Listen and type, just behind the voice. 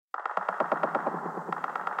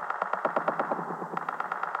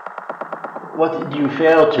What you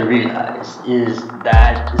fail to realize is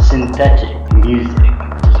that synthetic music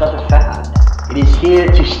is not a fad. It is here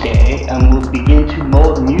to stay and will begin to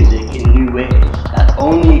mold music in new ways, not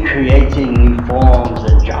only creating new forms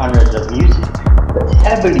and genres of music, but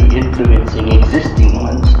heavily influencing existing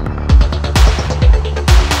ones.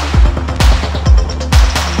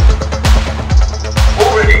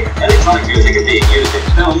 Already, electronic music is being used in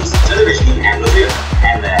films, television, and the theater,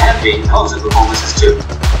 and there have been concert performances too.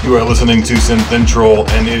 You are listening to Synthentral,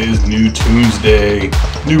 and it is New Tunes Day.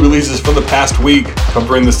 New releases from the past week,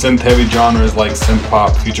 covering the synth-heavy genres like synth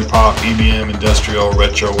pop, future pop, EDM, industrial,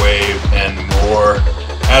 retro wave, and more.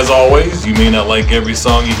 As always, you may not like every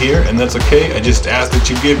song you hear, and that's okay. I just ask that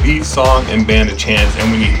you give each song and band a chance,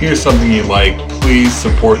 and when you hear something you like, please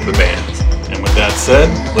support the bands. And with that said,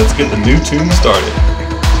 let's get the new tune started.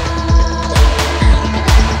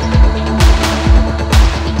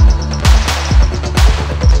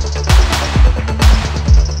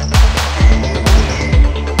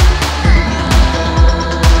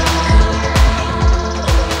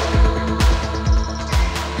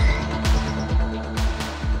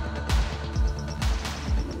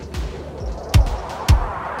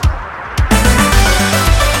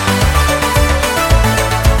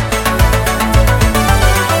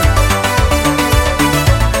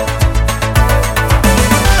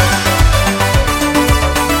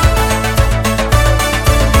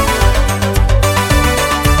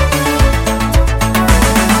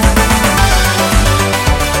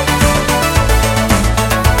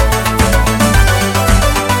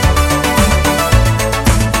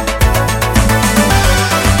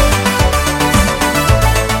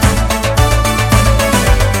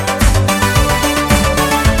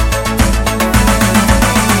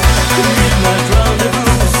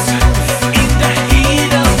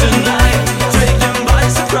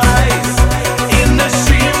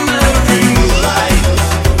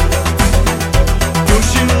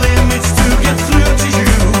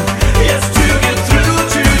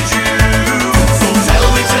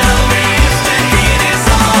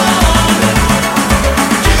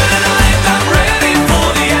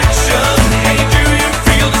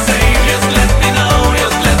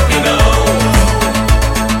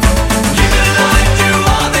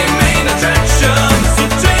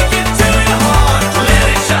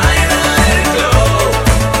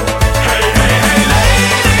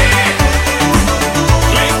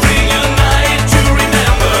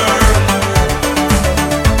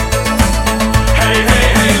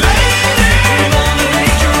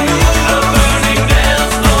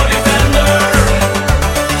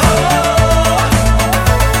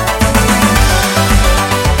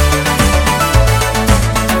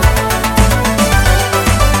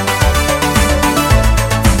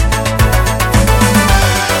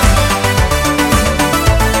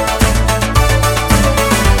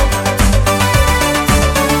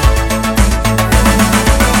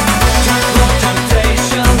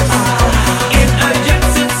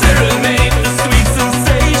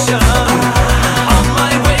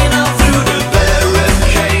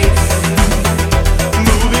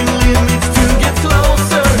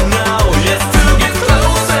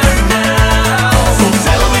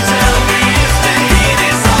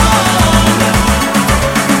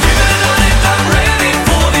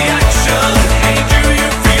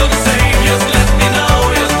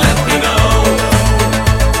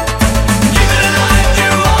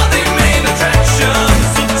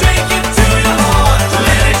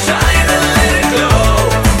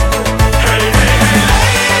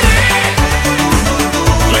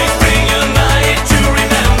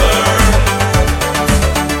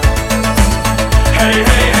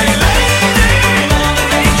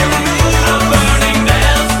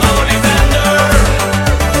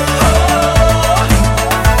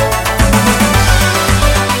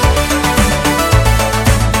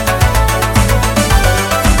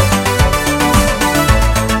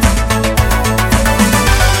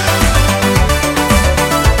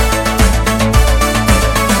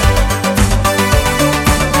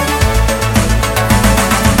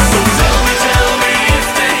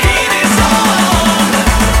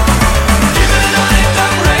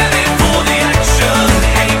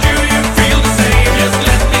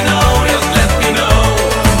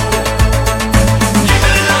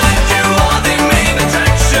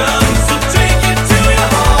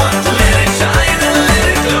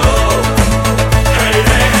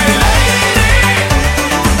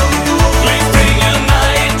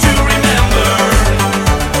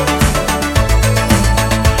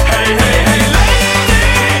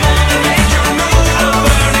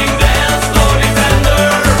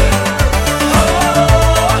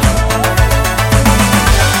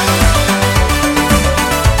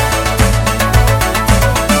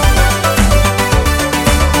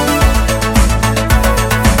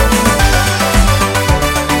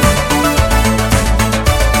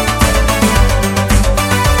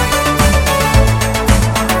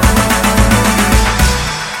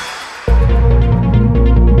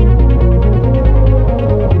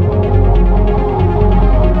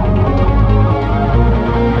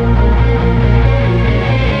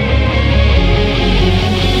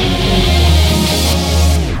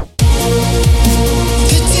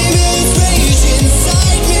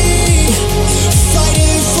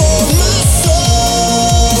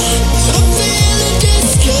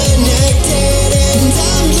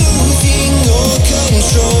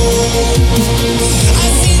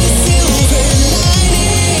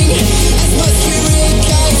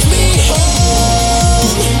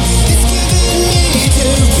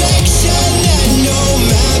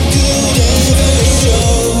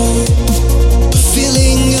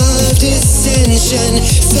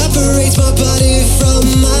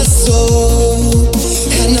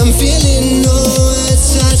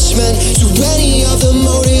 replacement to any of the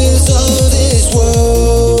motives of this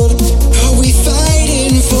world. Are we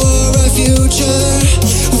fighting for a future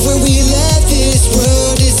where we let this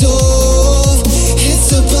world dissolve?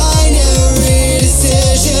 It's a binary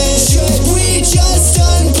decision. Should we just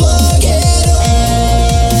unplug it all?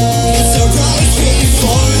 It's a rise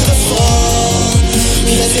before the fall.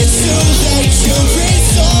 Yes, it's too late to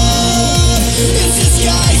resolve. It's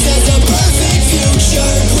disguised as a perfect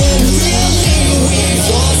future when really we've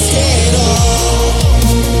lost it all.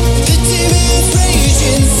 The demons rage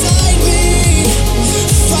inside me,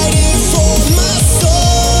 fighting for my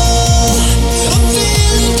soul. I'm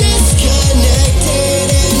feeling disconnected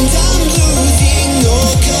and I'm losing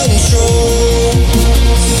all control.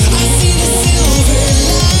 I see the silver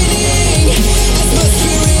lining as my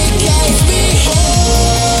spirit guides me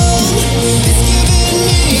home. It's giving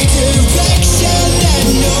me direction that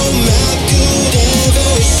no map could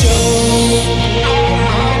ever show.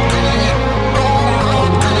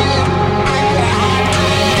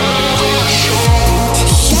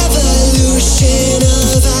 Evolution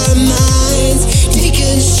of our minds,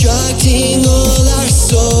 deconstructing all our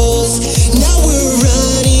souls. Now we're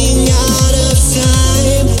running out of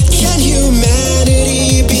time. Can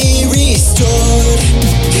humanity be restored?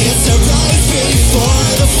 It's a rise before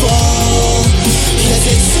the fall. Yes,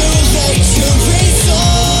 it's too late to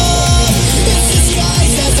resolve. It's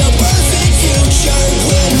disguised as a perfect future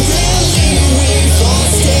when really we've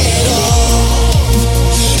lost it all.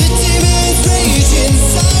 The demons rage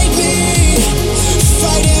inside me,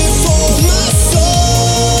 fighting for my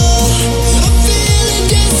soul. I'm feeling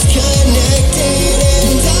disconnected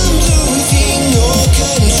and I'm losing all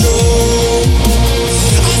control.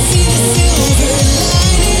 I see the silver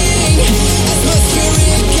lining as my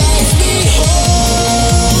spirit guides me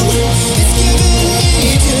home. It's giving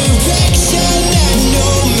me direction that no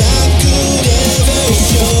map could ever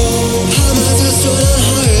show. Our minds are stored on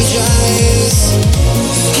hard drives.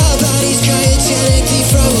 Our bodies cryogenically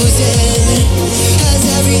frozen. Has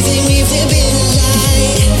everything we've lived been a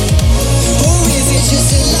lie? Or is it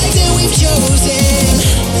just a life that we've chosen?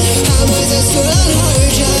 Our minds are stored on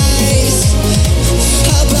hard drives.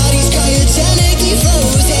 Our bodies cryogenically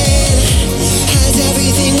frozen. Has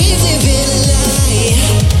everything we've lived been a lie?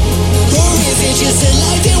 Or is it just a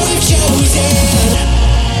life that we've chosen?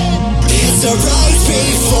 It's a rise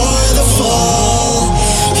before the fall.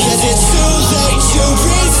 Yes, it's too late to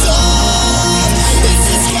resolve. It's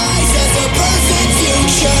disguised as a perfect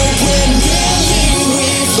future when really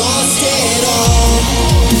we've lost it all.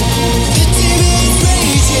 The demons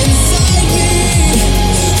rage inside me,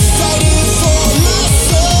 fighting for my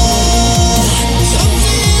soul. I'm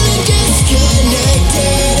feeling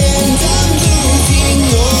disconnected and I'm losing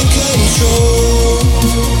all control.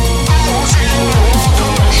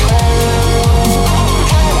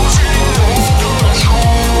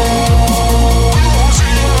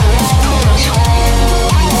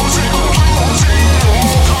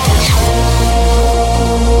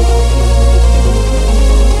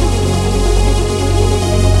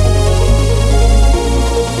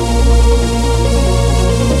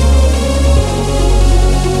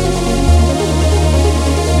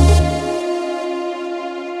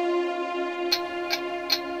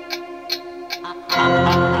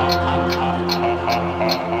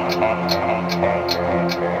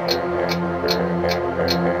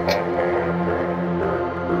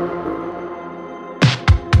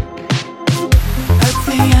 At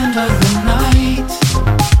the end of the night,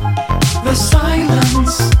 the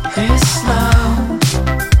silence is loud.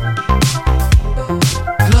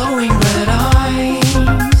 Glowing red eyes,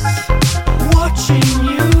 watching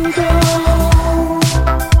you go.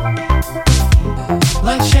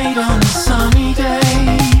 Like shade on a sunny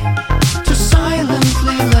day, to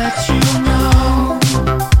silently let you know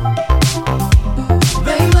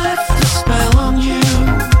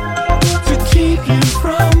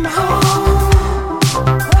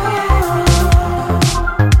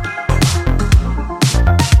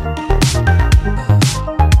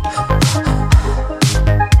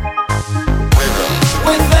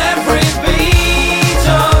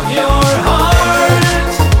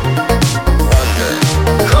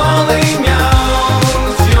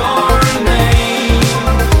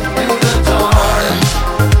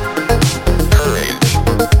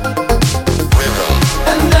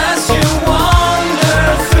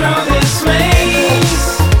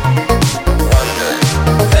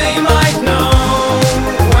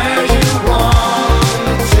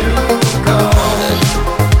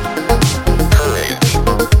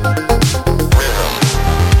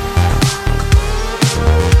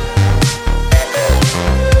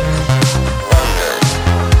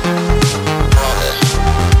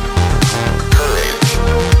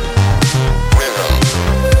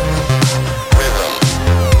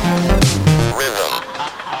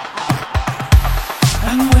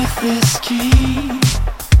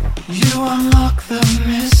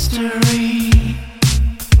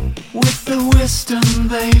the wisdom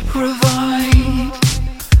they provide,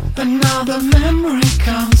 another memory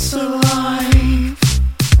comes alive.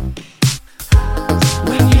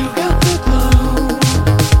 When you got the glow,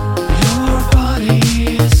 your body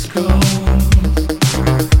is gold.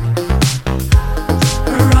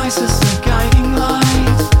 Her eyes as a guiding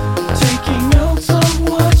light, taking notes of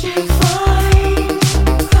what you find.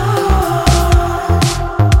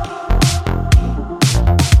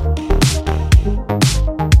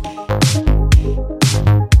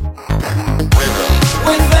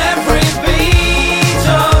 With every beat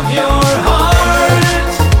of your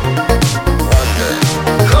heart,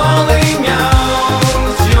 calling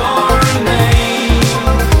out your name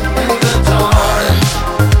in the dark.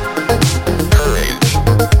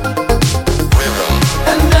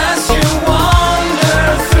 And as you wander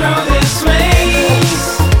through this maze,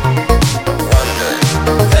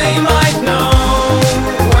 they might know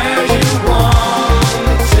where you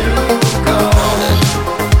want to go.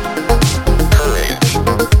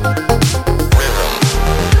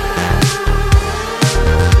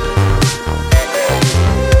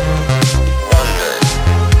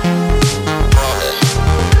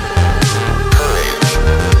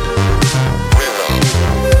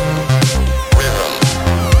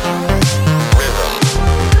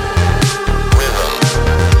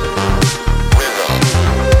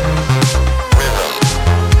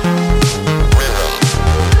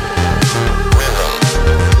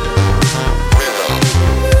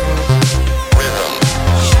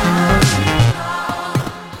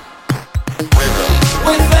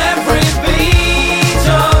 With every beat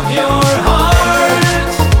of your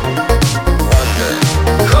heart,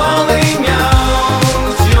 calling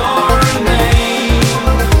out your name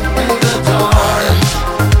in the dark.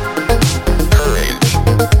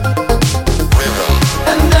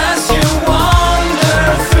 And as you wander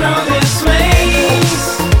through this maze,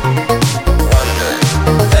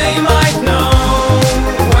 they might know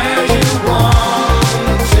where you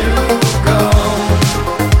want to go.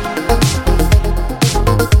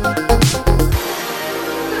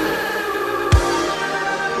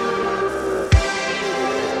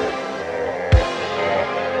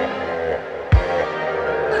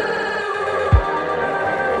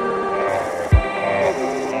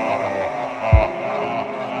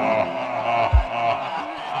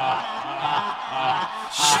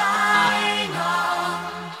 Shine on.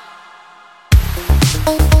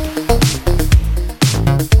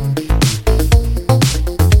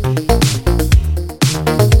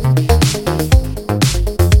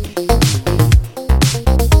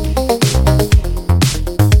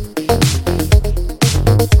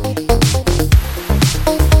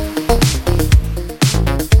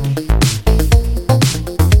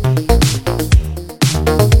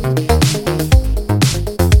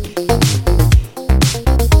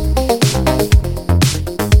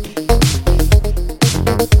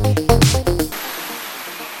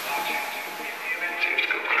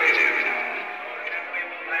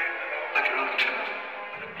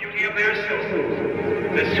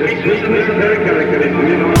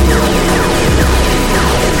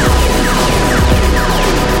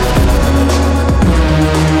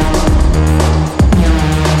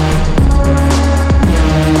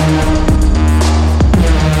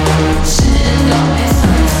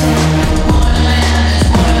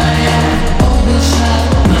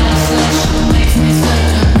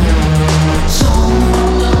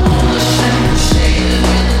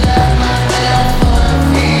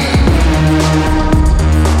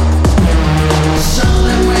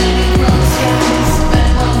 Something waiting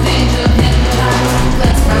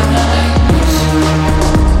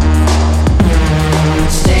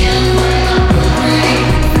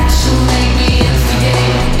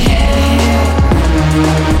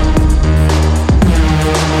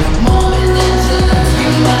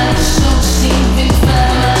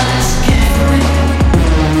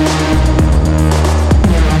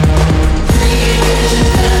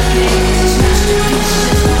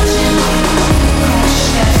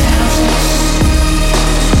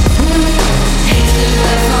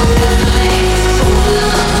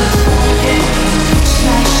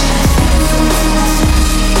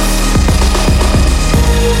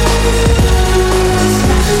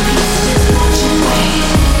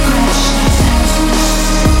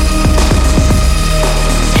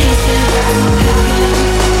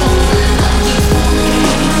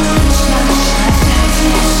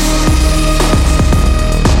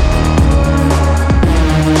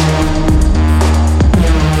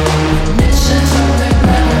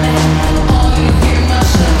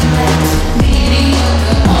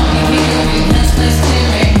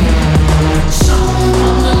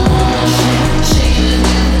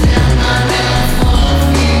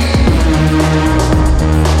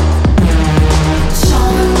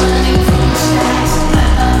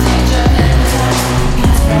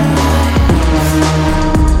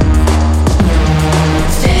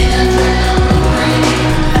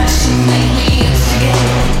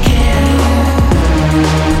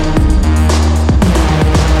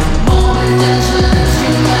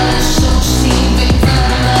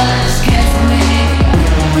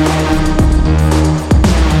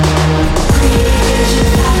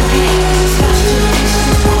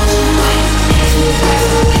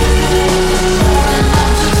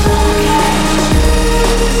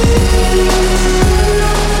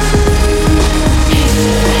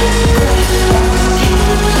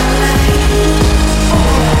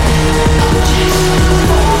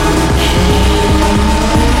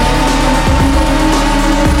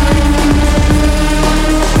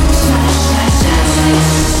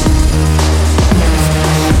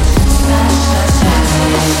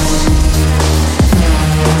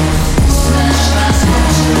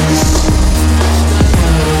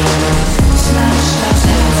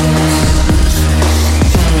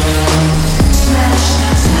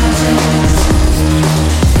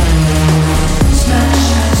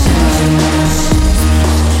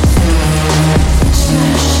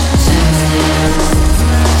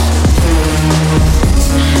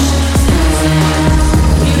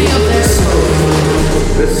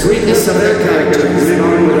witness of their characters live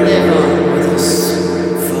on with us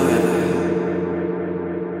forever.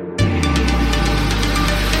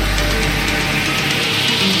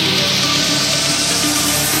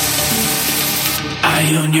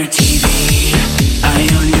 I own your TV, I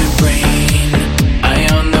own your brain, I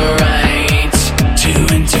own the right to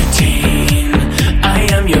entertain. I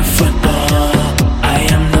am your football, I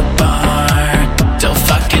am the bar. Don't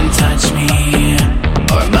fucking touch me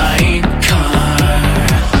or my car.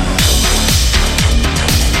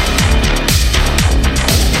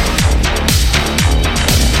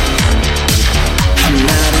 I'm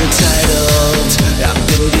not entitled, I've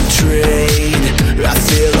been betrayed. I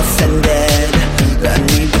feel offended, I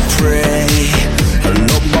need to pray. I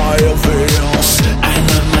love my avails, I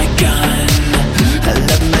love my gun, I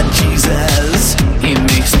love my Jesus. He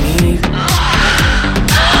makes me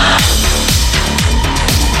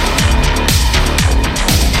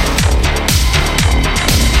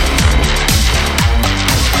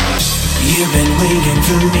You've been waiting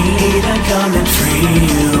for me to come and free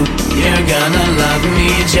you. You're gonna love me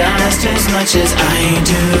just as much as I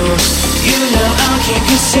do. You know I'll keep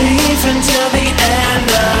you safe until the end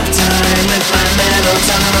of time with my metal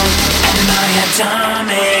tongue and my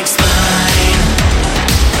atomic spine.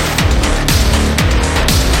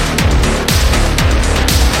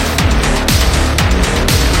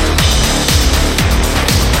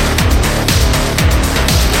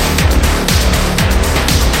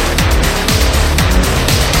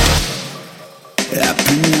 I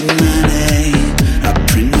print the money, I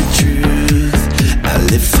print the truth. I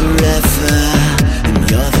live forever, and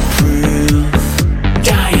you're the proof.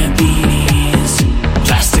 Diabetes,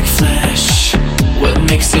 plastic flesh, what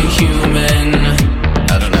makes a human?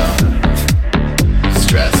 I don't know.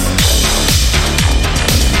 Stress.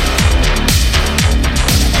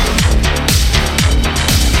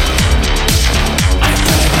 I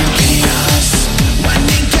thrive on chaos, when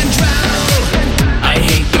in control. I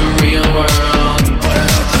hate the real world.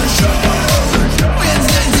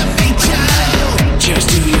 Cheers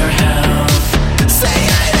to your health. Say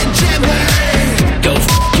hi to Jimmy. Go f***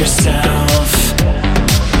 yourself.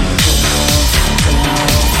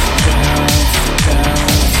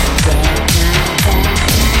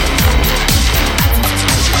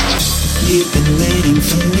 You've been waiting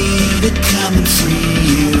for me to come and free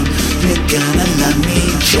you. You're gonna love me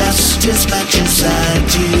just as much as I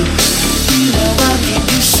do. You know I'll keep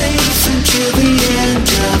you safe until the end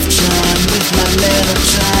of time with my little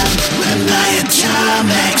time and my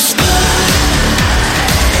atomic spine.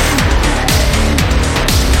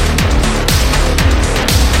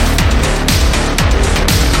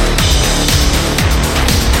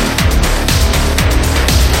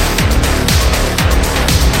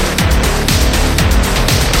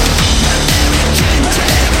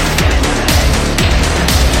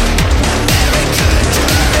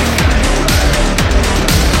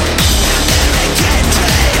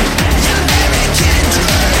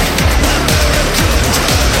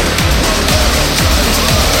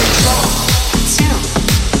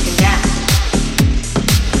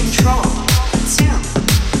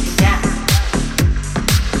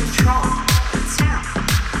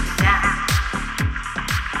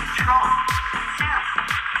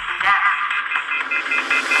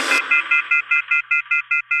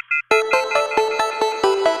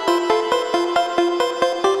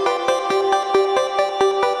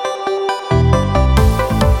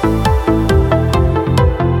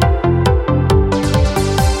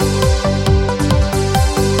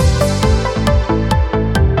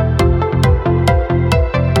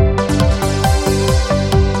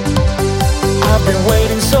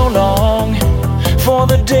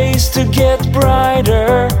 To get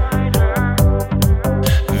brighter,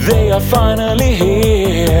 they are finally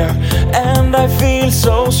here, and I feel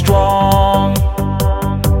so strong.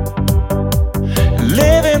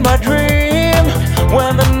 Living my dream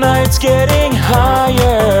when the night's getting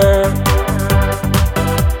higher.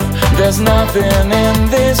 There's nothing in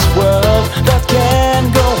this world that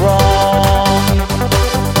can go wrong.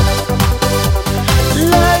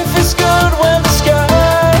 Life is good when the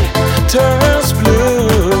sky turns blue.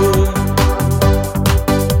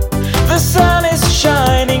 The sun is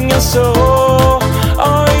shining and so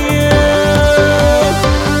are you.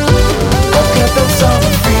 I've got that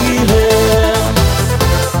summer feeling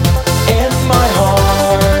in my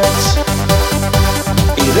heart.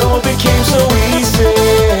 It all became so easy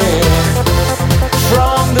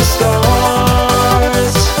from the start.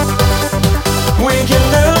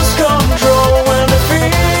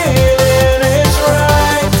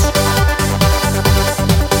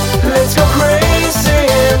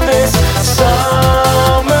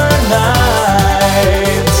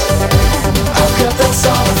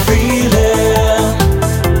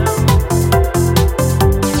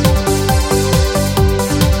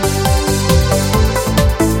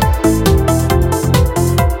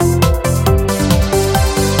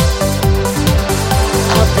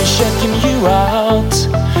 been checking you out,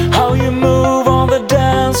 how you move on the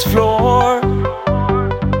dance floor.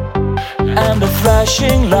 And the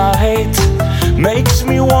flashing light makes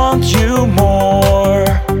me want you more.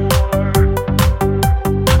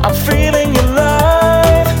 I'm feeling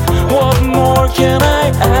alive, what more can I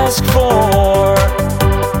ask for?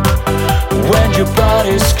 When your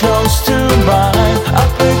body's close to mine,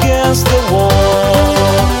 up against the wall.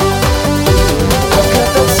 I've got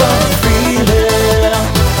that summer feeling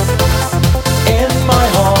in my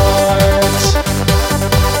heart.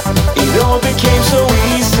 It all became so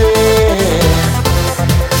easy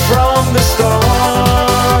from the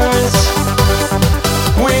start.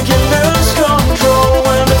 We can lose control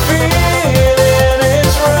when the feeling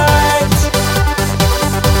is right.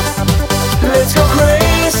 Let's go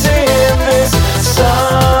crazy in this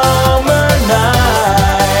summer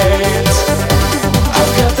night.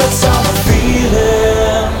 I've got that summer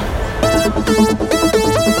feeling.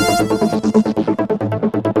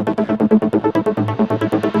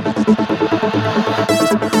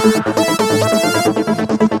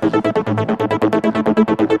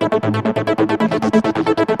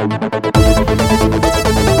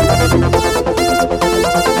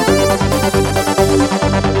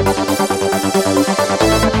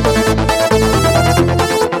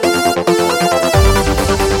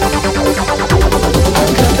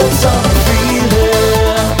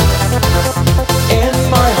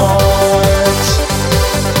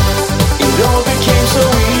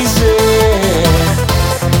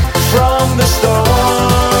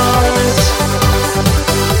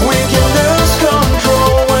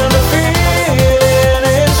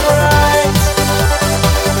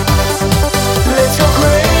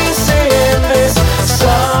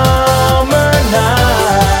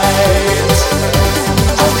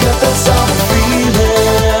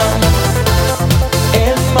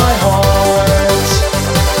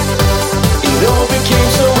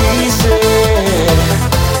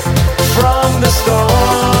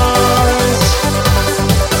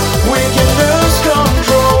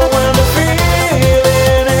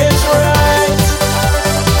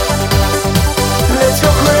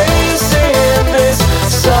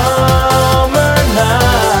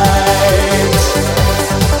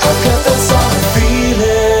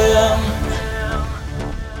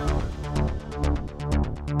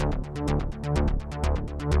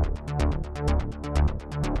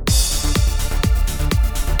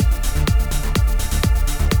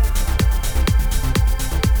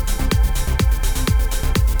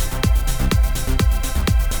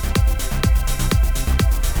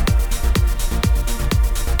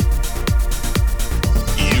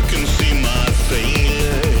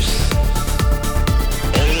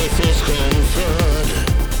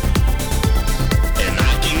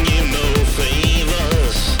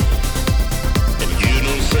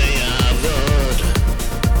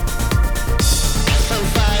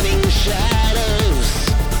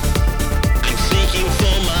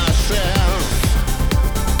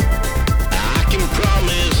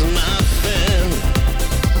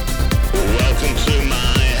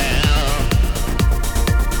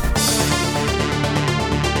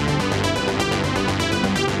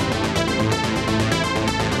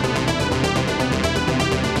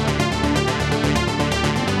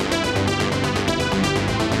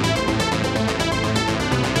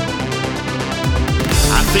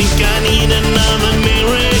 Think I need another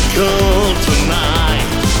miracle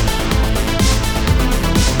tonight.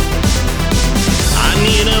 I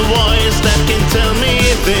need a voice that can tell me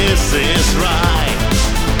this is right.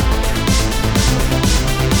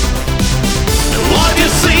 And what you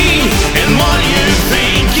see and what you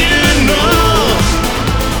think you know,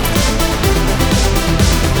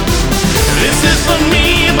 this is for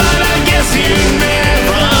me, but I guess you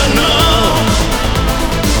never know.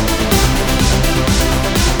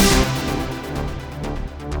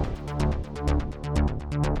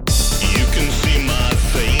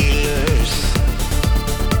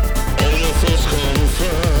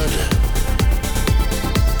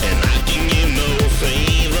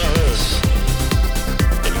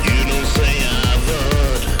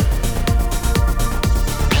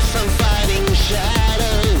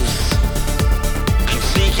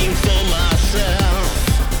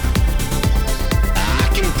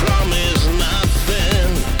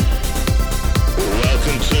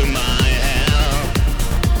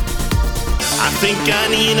 Think I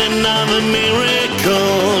need another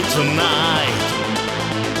miracle tonight.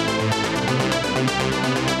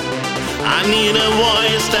 I need a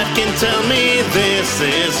voice that can tell me this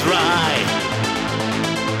is right.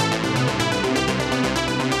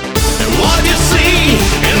 And what you see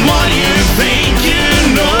and what you think you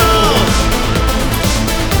know,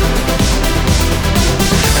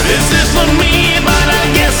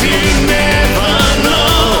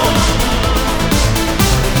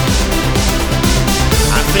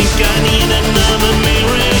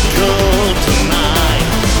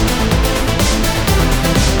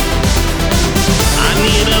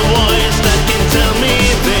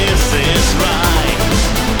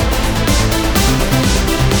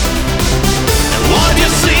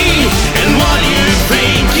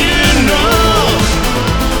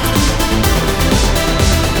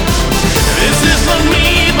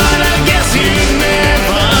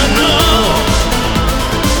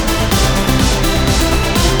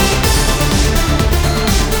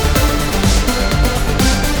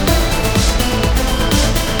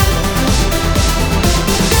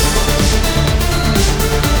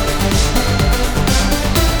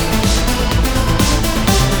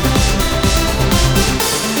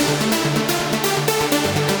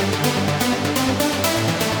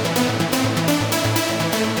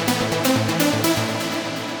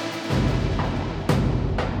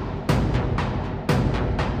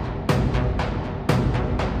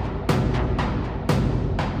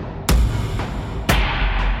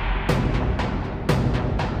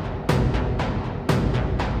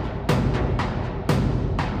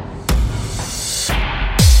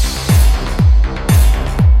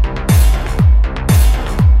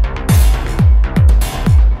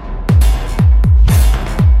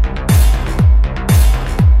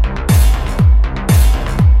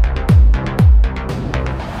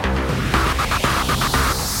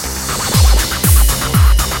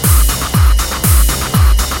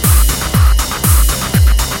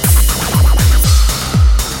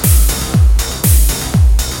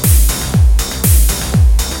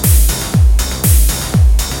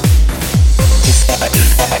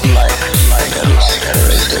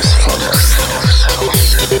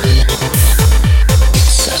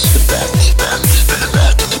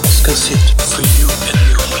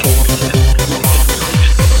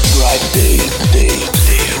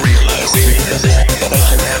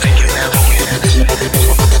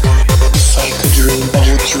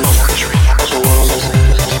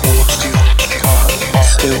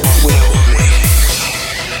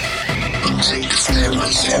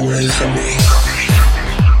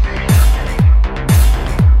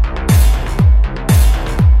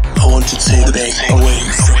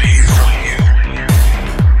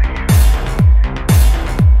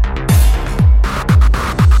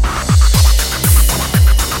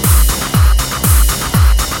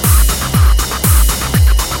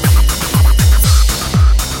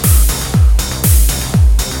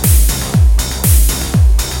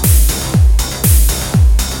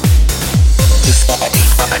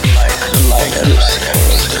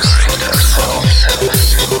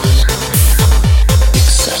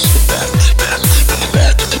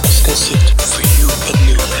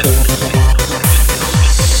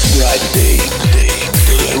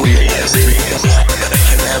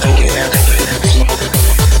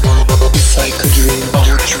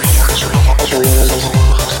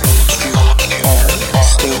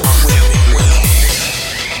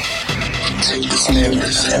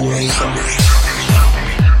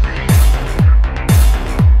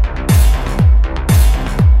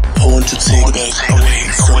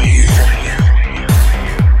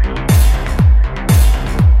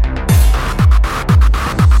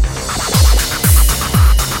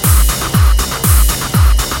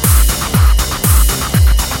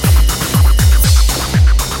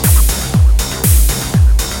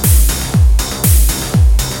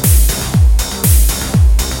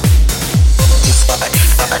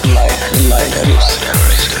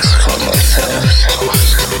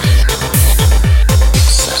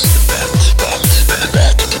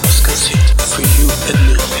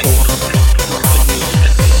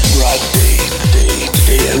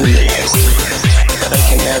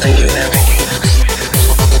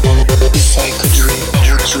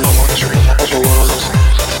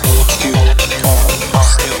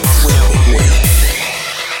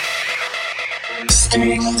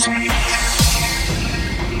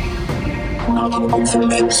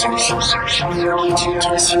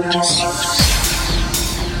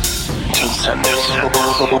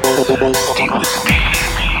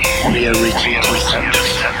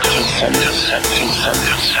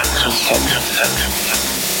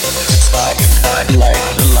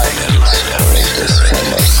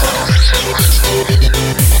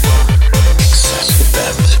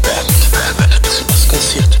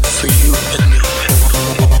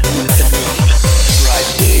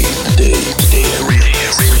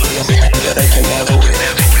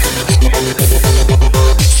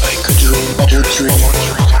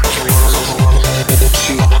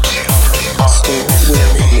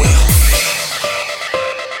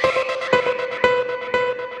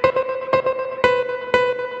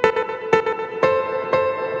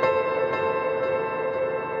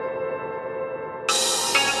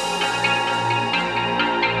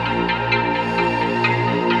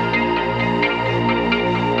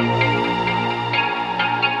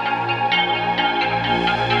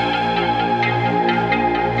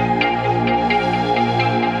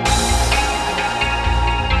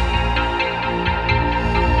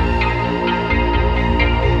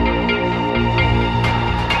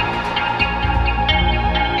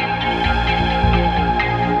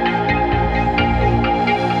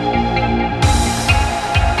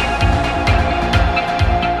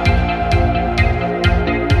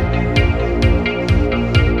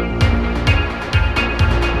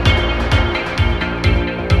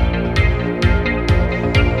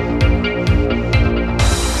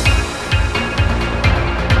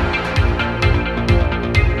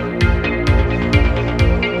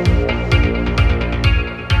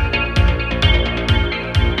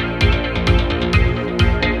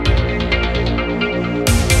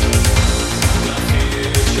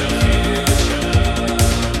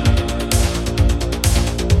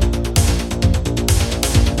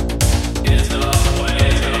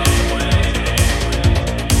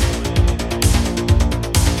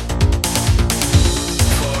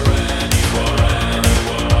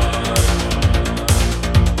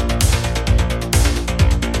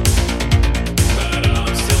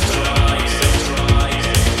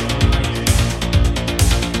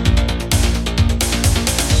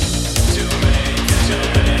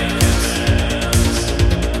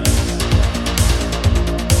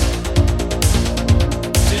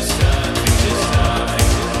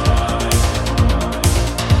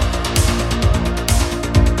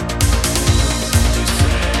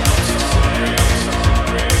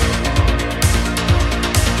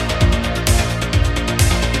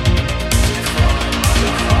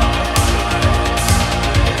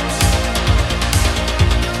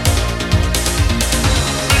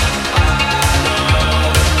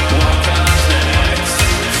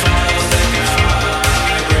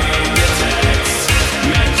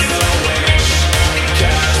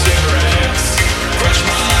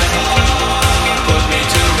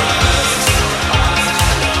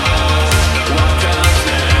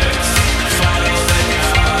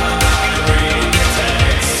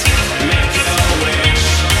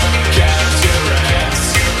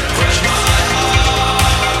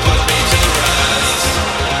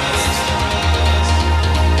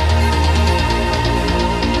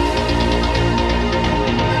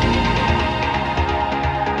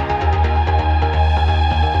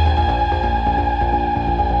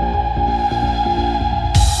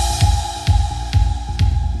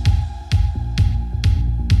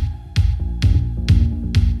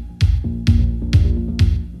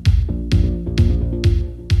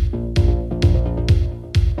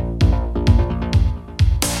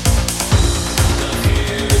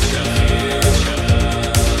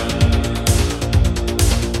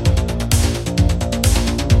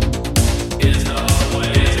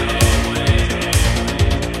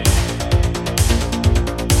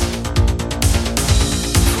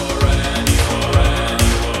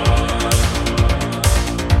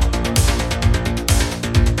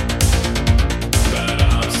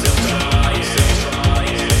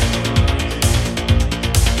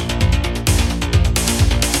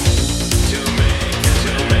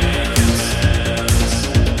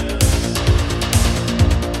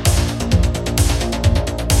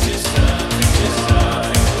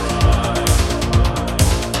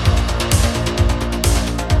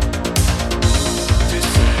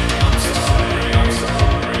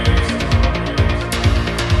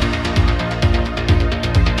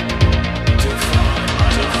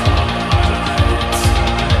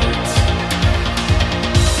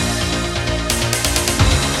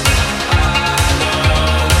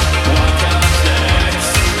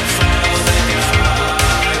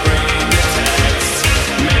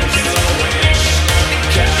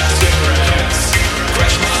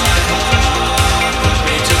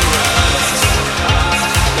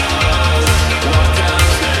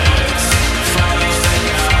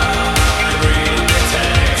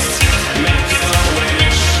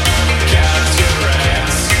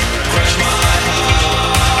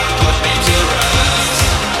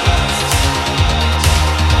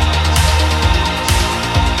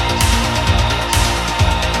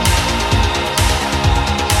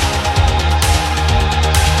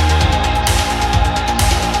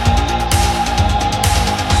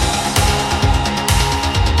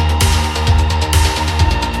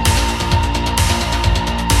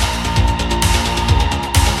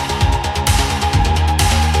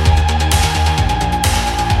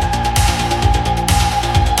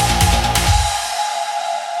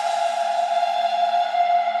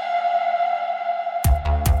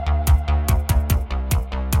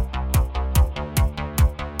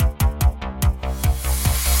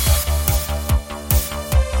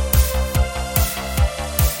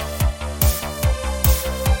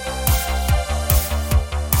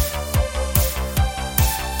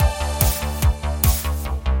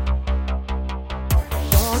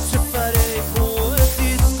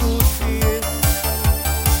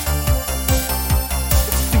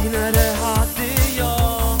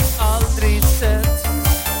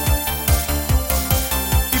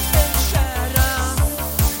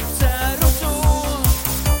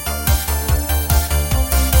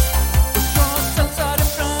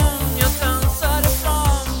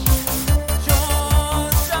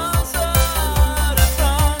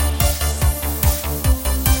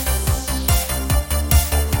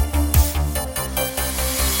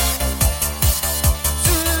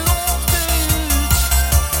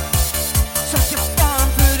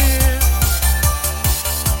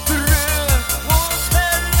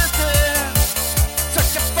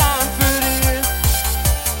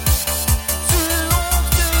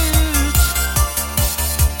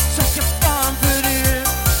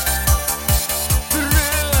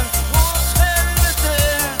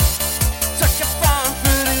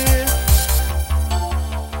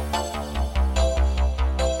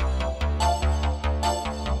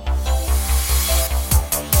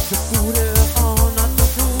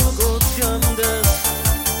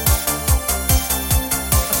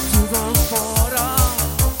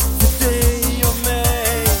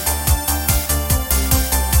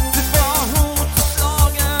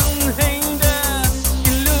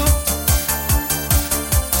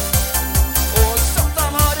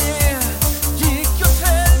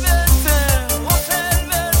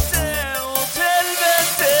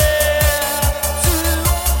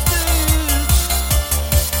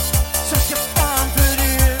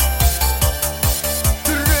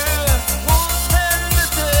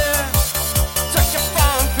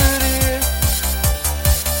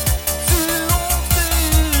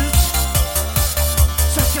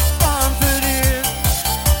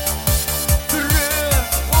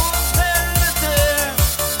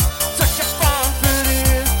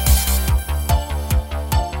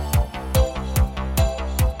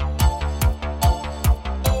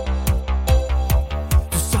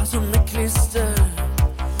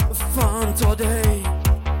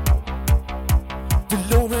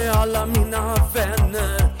 alla mina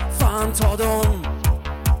vänner, fan ta dem.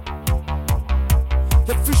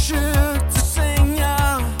 Jag försökte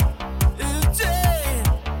sänga ut dig,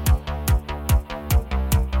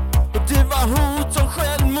 och det var hot om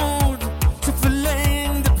självmord som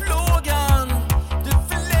förlängde plågan. Det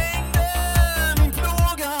förlängde min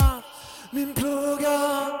plåga, min plåga.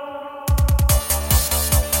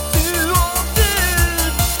 Du åkte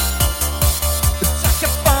ut, tacka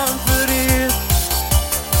fan för det.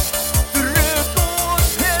 Du rök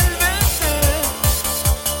åt helvete,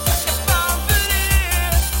 tacka fan för det.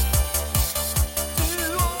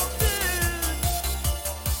 Du åkte ut,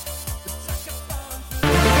 tacka fan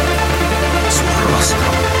för det. Su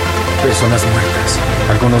rostro. Personas muertas.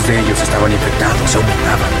 Algunos de ellos estaban infectados,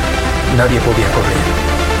 aumentaban. Nadie podía correr.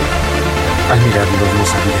 Al mirarlos no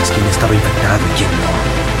sabías quién estaba infectado y quién no.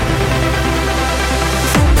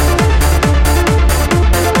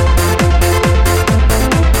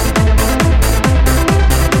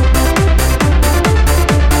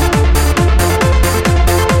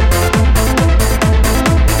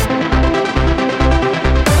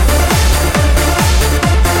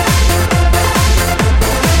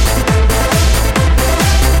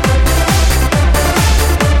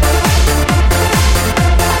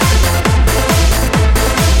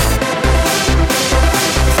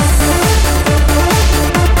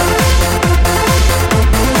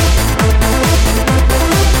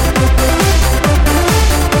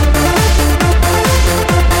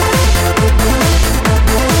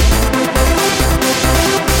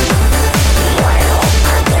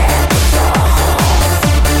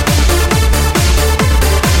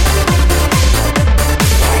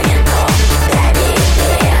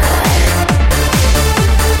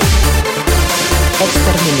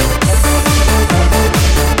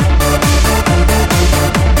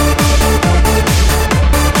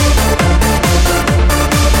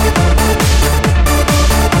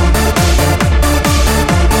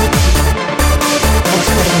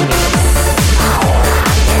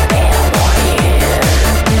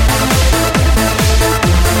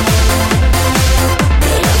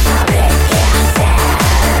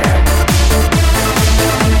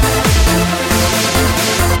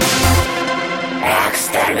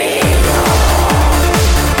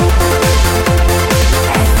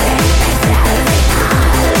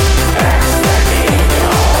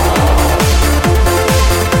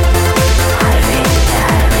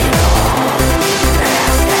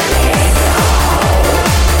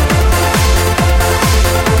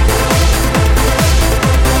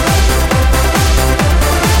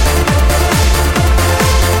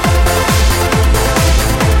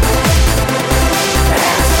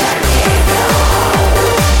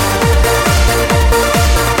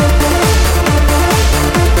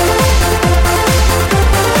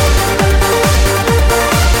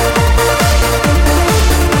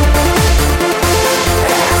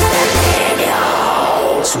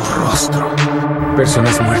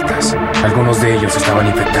 Personas muertas. Algunos de ellos estaban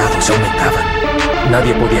infectados, aumentaban.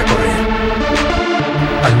 Nadie podía correr.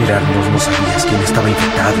 Al mirarnos no sabías quién estaba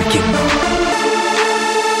infectado y quién no.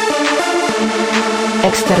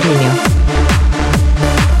 Exterminio.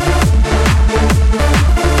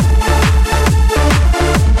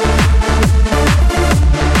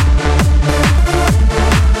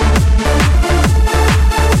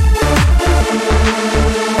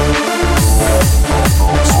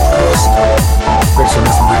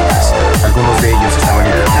 Personas muertas. Algunos de ellos estaban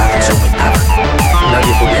infectados, aumentaban.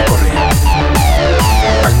 Nadie podía correr.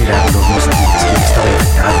 Al mirarlos no sabías quién estaba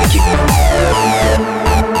infectado y quién no.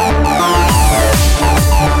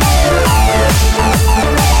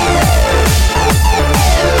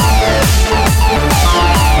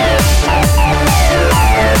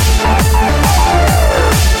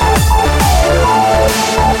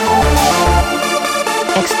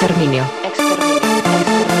 Exterminio.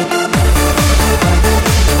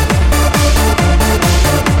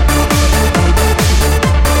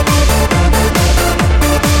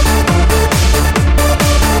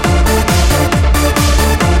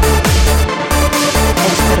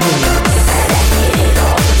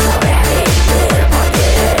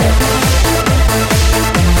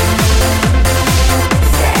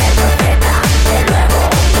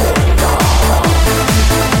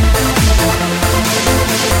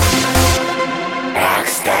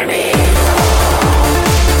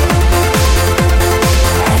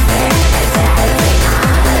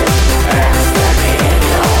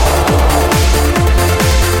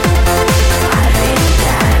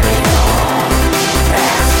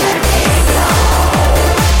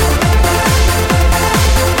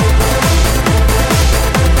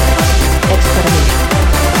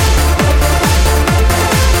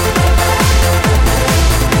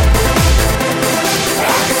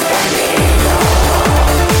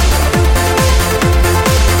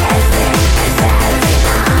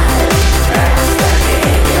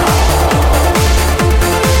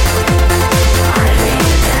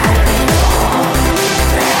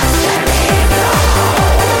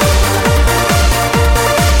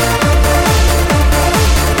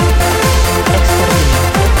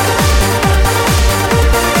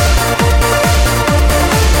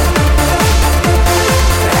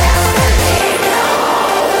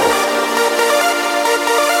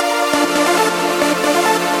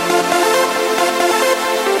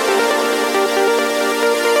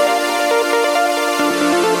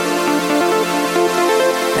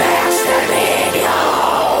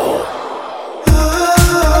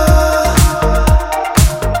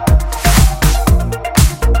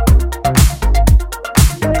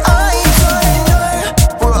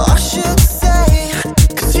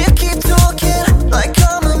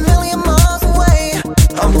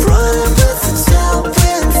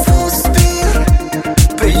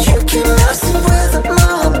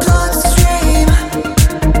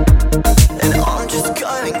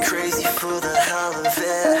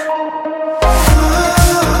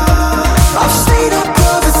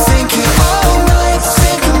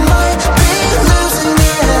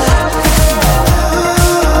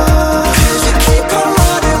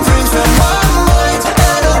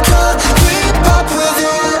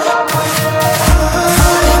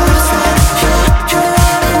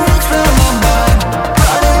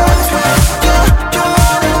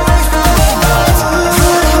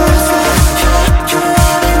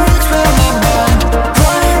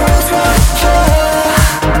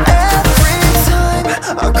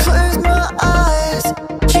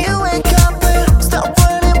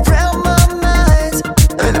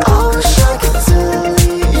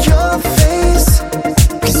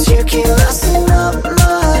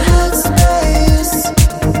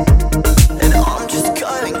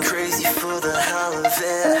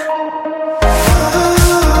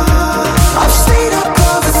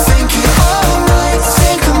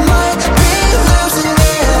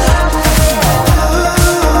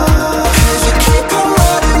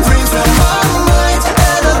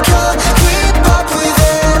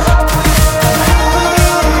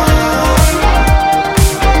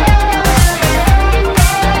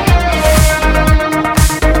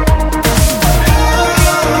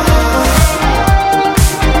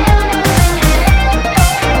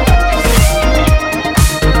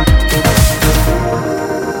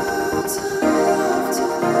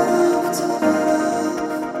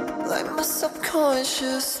 voice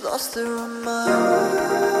just lost their mind.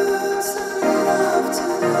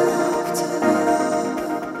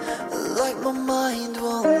 Like my mind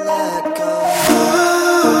won't let go.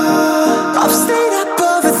 I've stayed up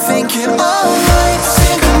overthinking all night.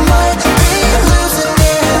 Think I might be losing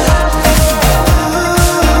it.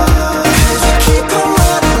 'Cause you keep on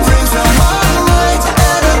running rings round my mind,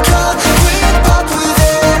 and I can't keep up with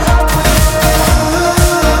it.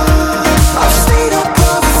 I've stayed up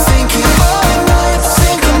overthinking all night.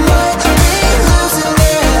 Think I might be losing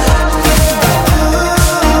it.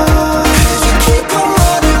 'Cause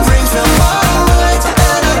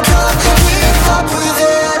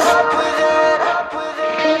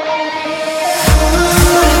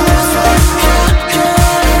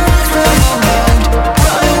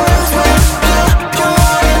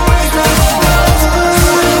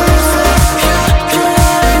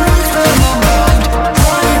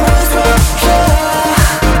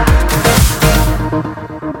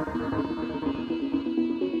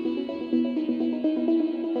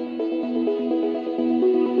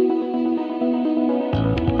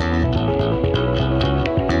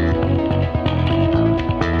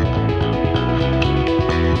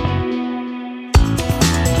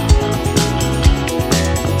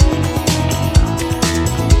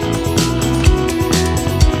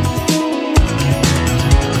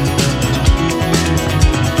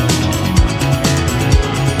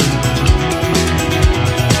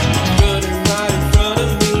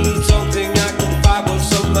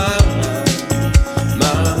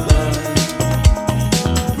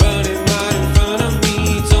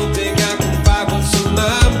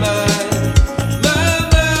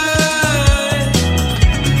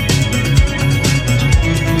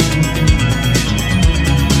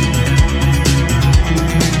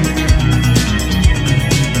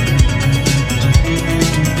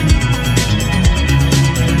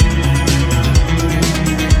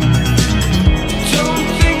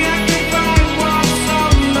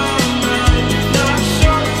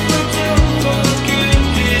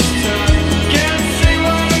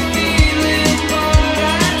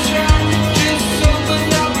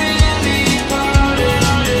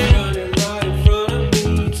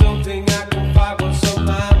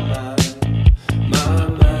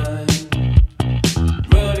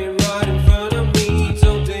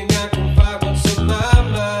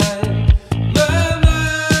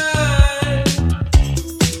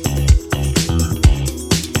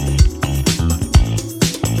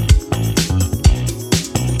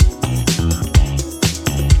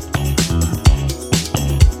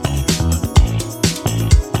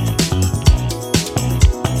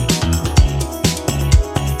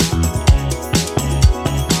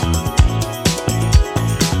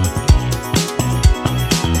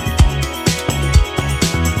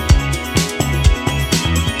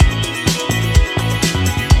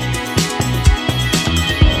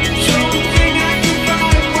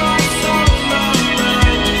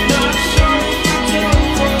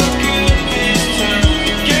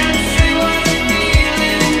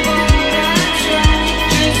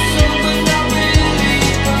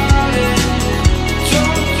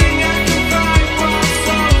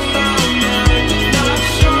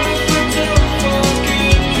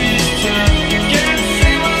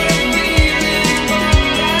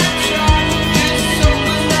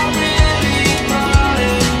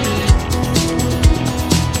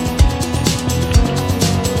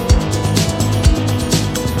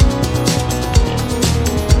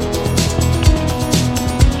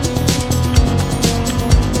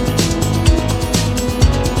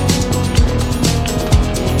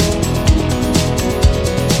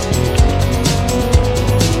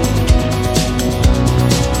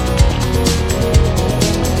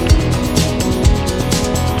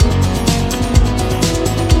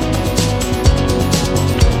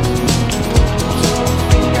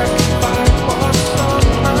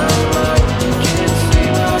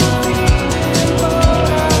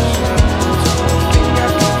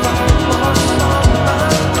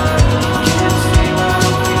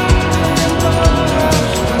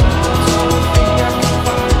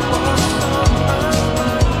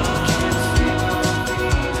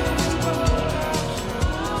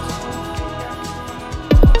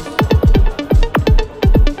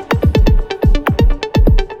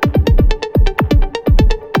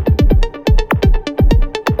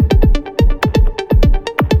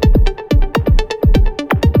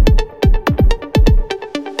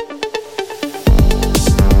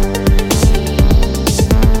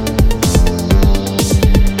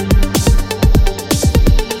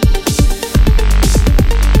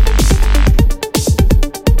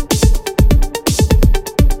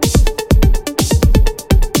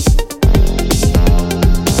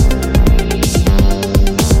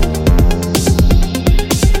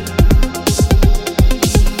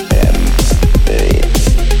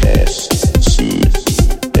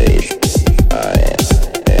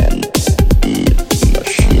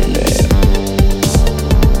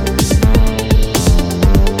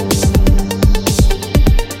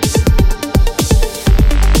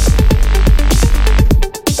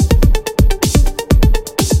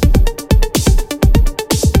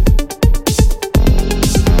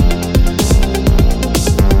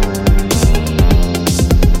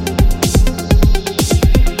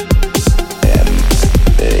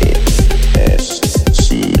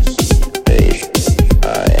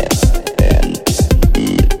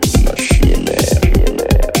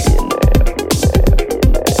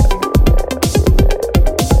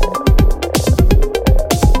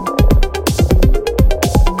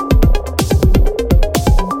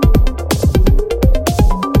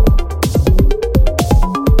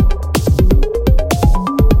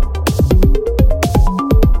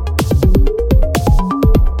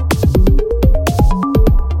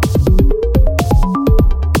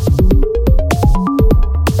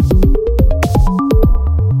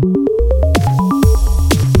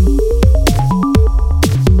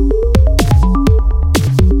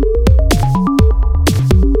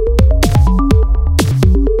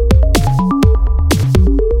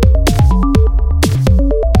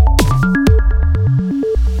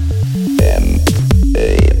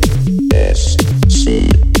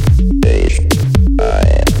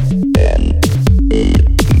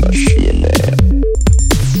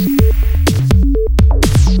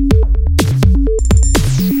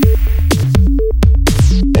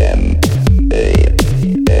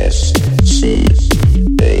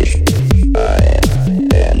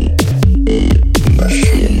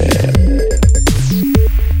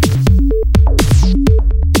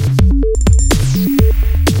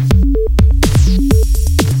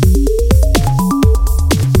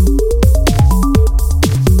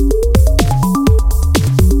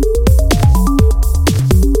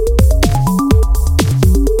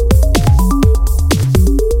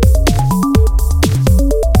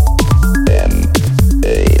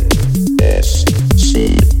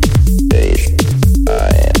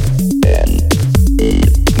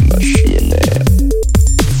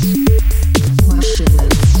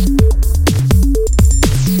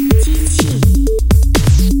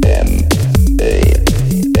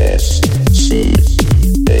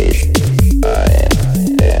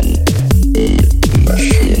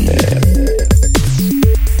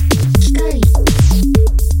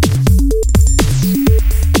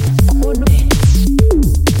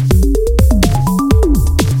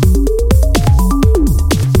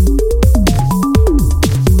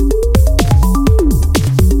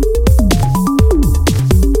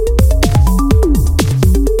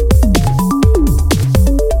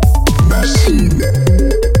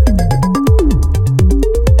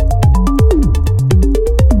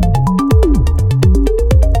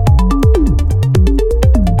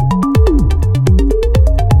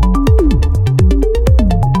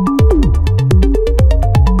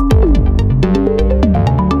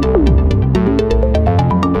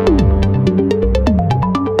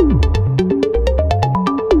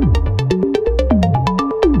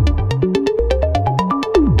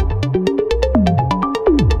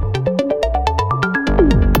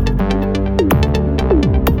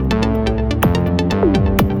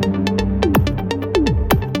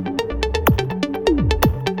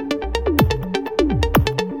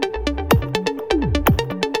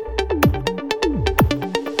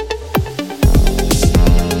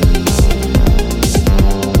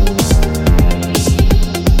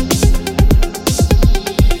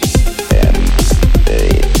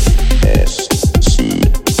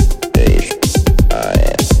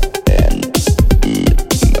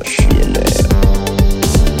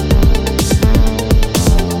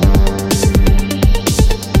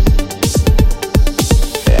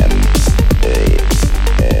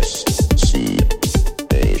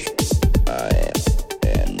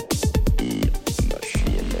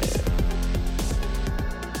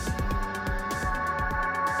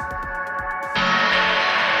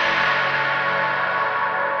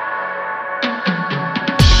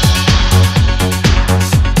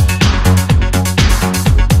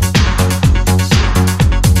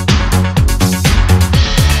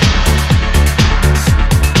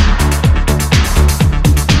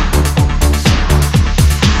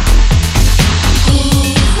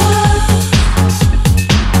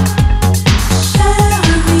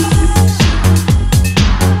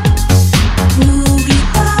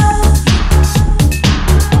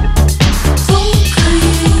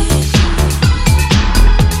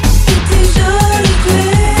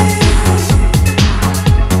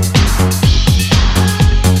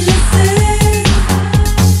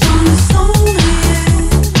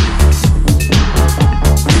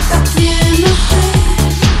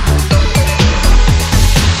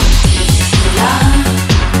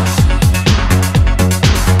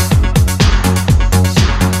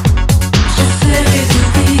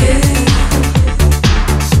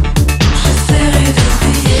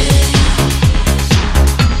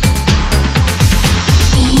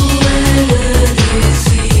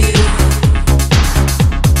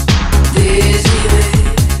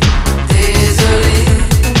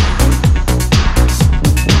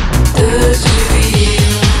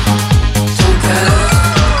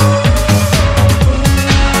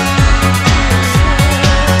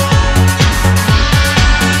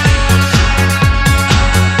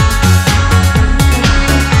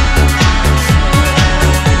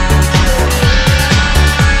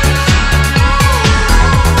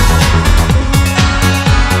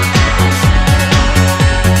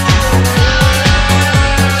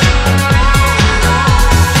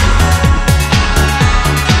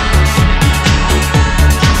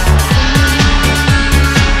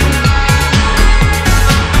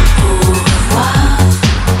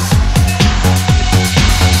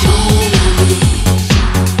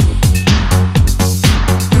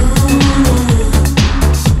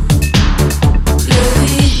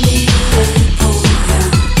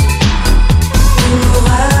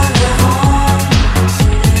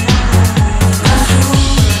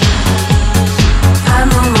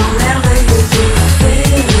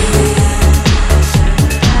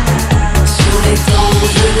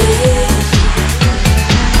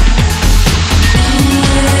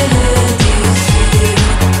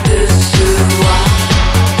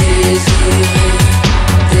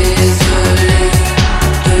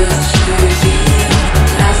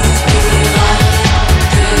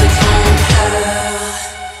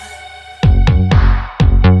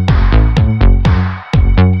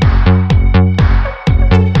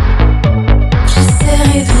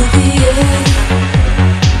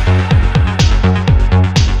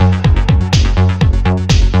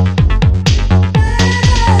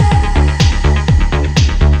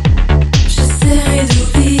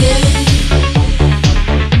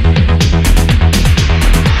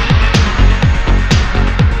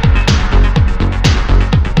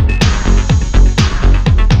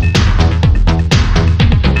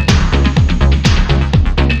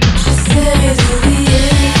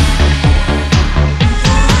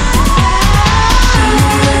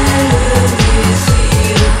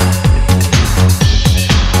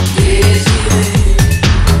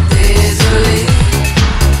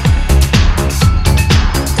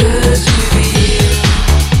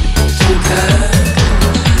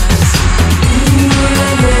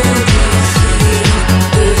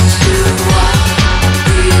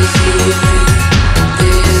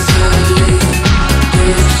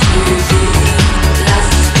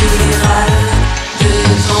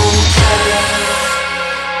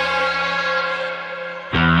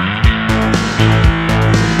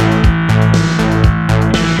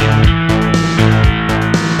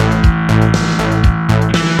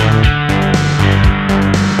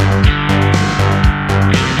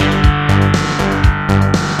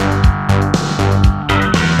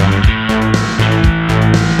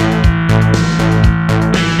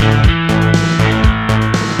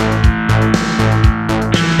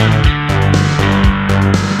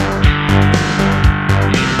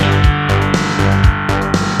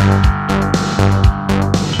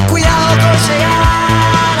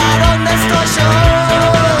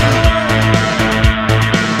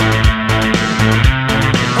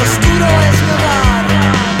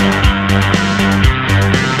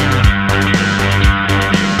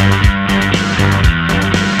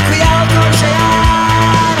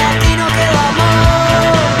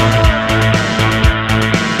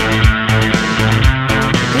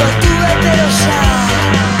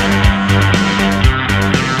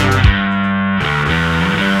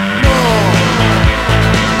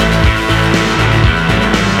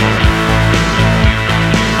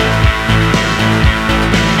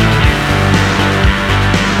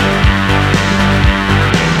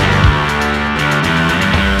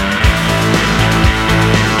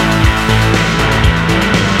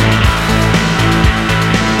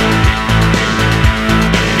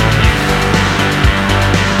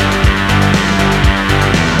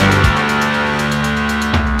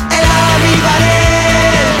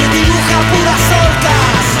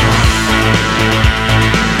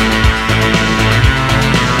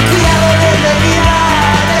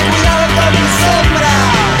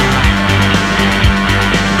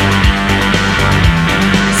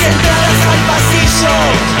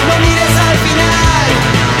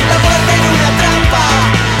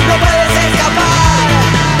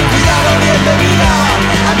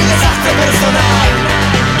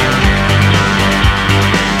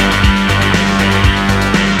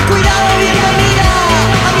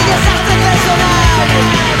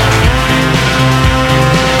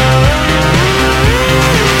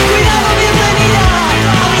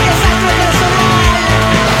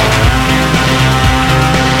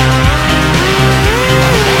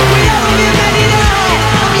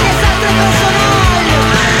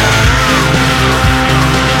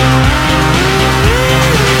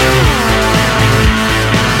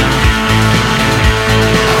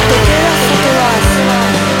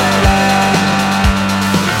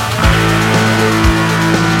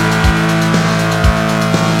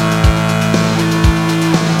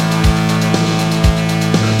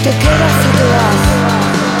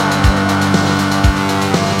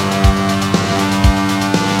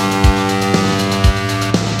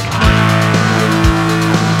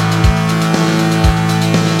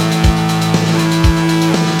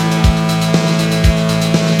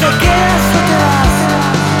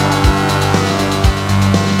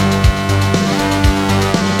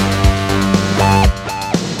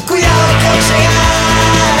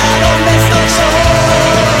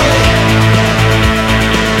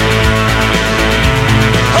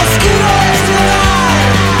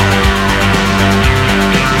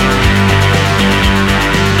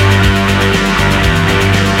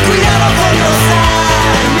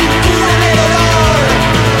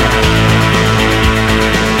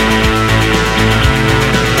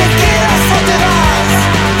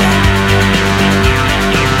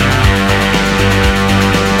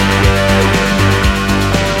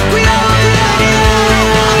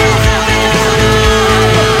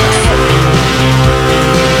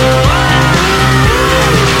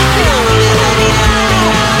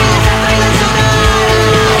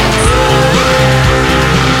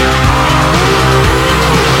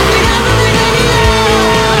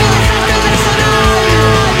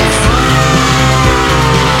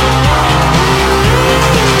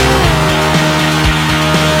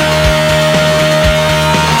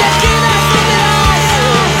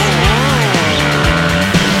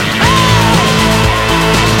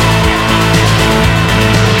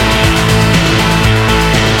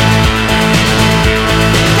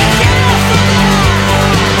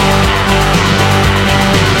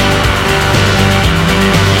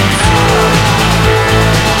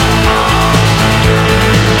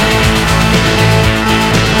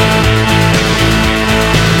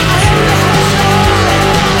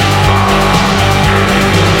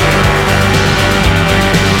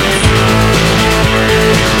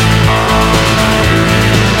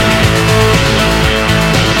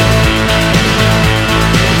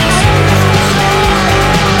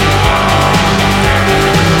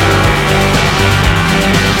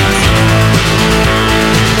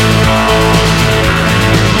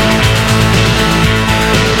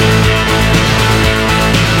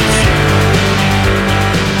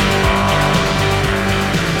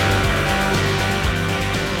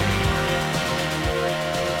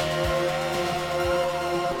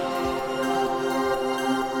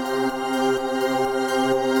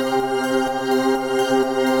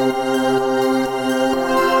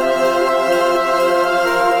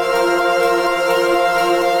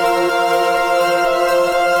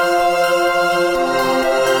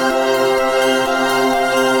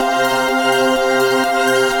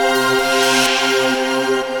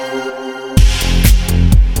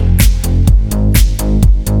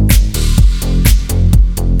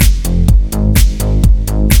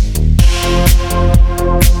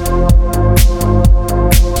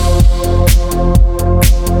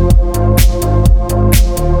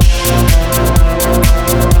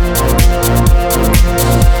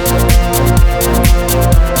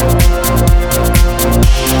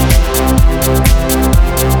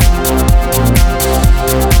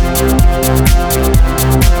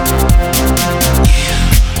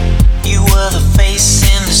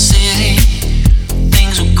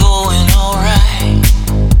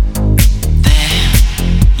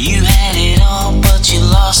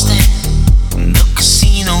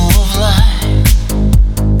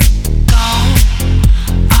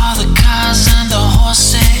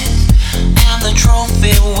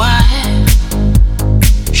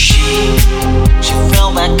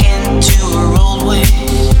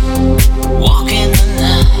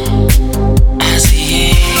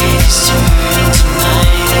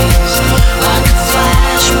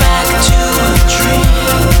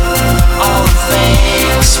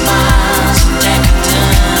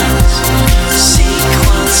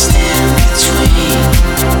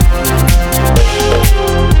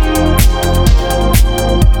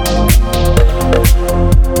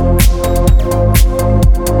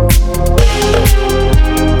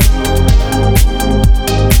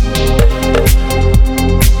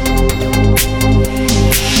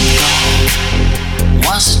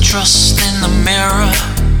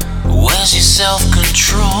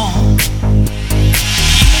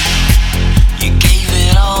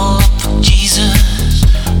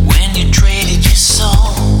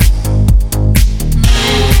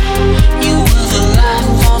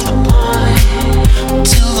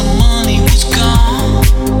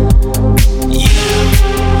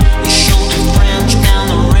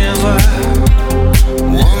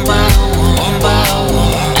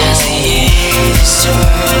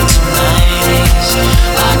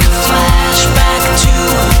Like a flashback to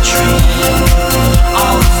a dream.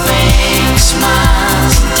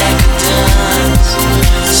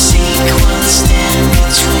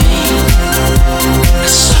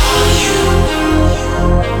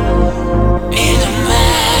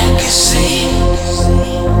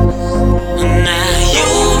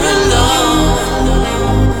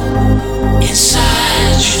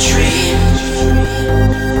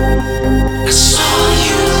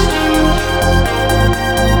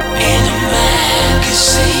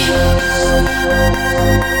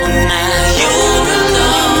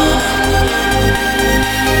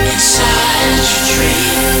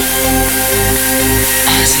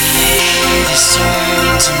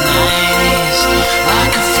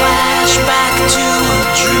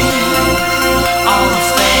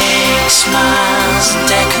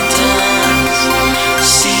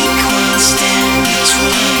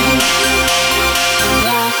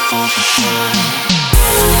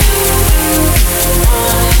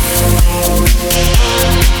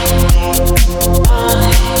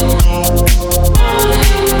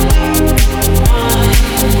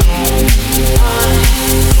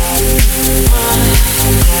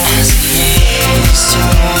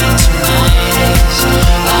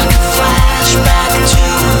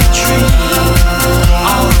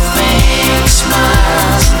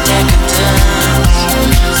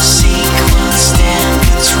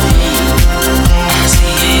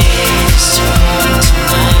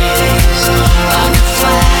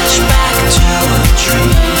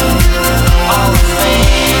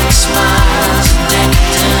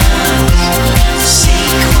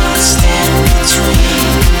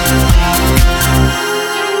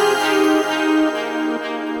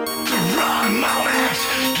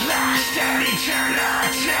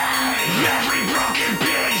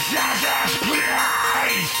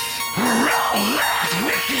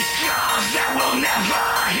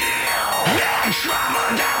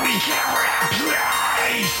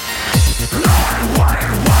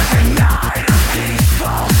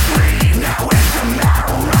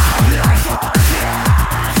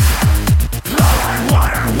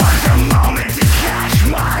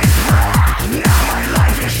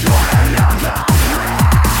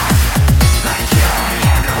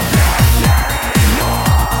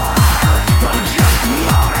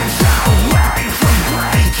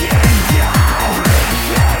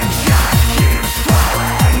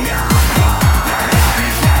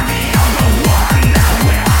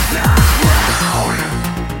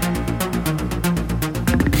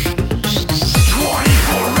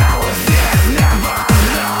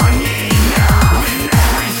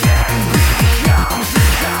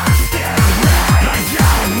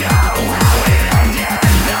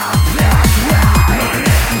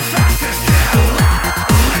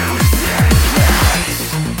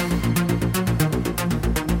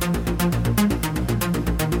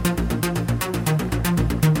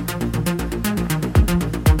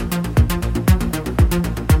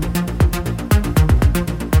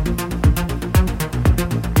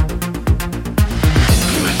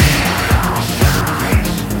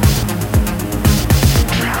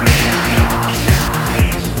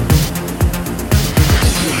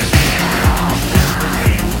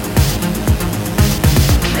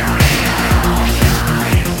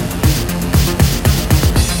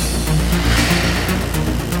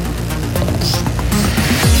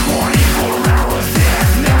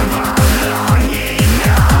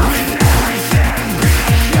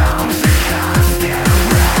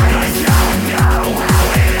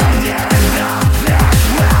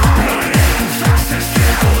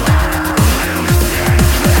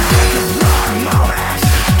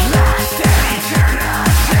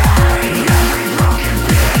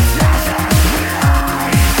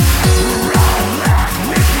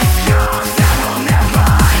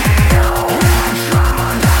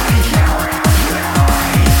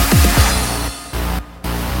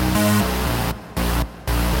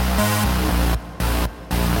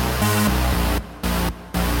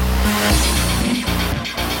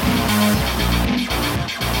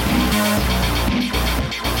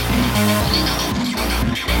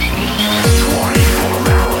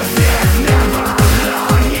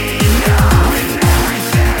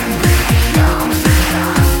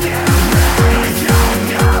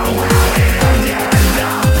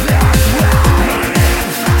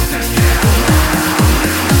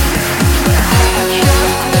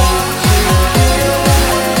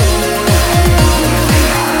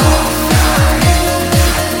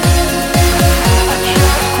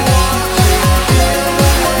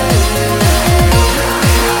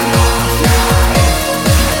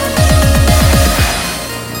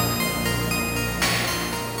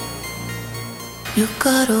 You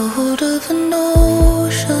got a hold of an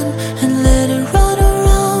ocean and let it run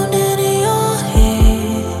around in your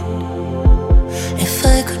head. If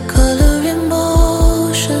I could color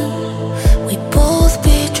emotion, we'd both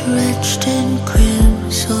be drenched in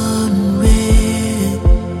crimson red.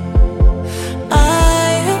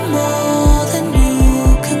 I am more than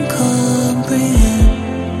you can comprehend.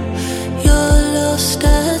 You're lost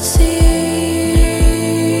at sea.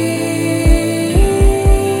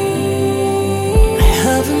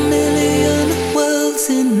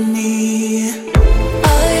 In me,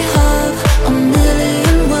 I have a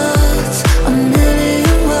million words, a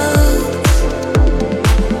million words.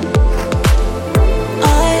 I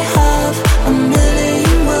have a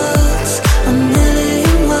million words, a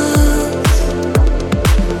million words.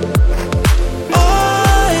 I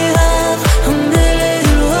have a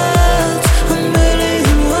million words, a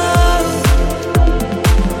million words.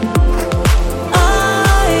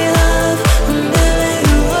 I have a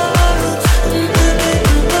million words, a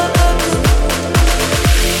million.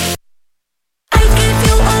 I gave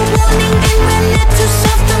you a warning in minutes to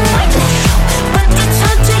self-denial, but it's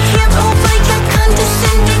hard to hear over your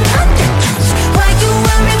condescending undertones. While you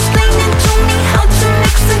were explaining to me how to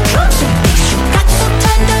mix the drums and bass, you got so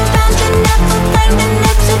turned around you never find an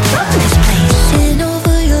exit from this place. In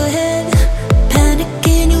over your head, panic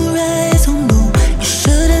in your eyes. Oh no, you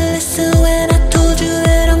should've listened when I told you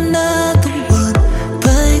that I'm not the one.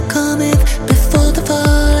 Pride cometh before the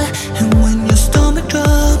fall, and when your stomach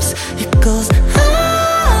drops, it goes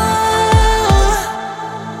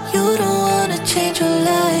you don't wanna change your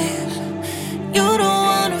life, you don't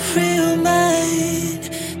wanna free your mind.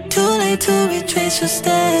 Too late to retrace your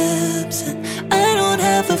steps, and I don't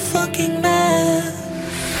have a fucking map.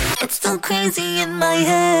 It's still crazy in my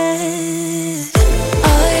head.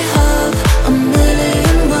 I have a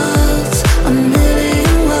million words, a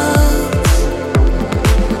million words.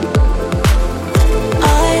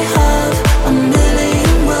 I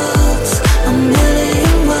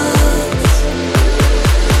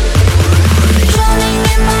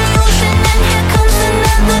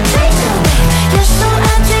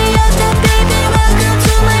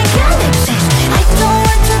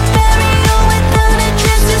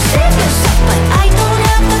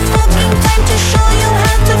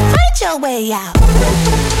way out. I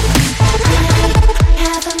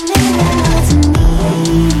have a million needs.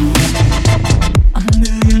 $1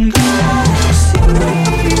 million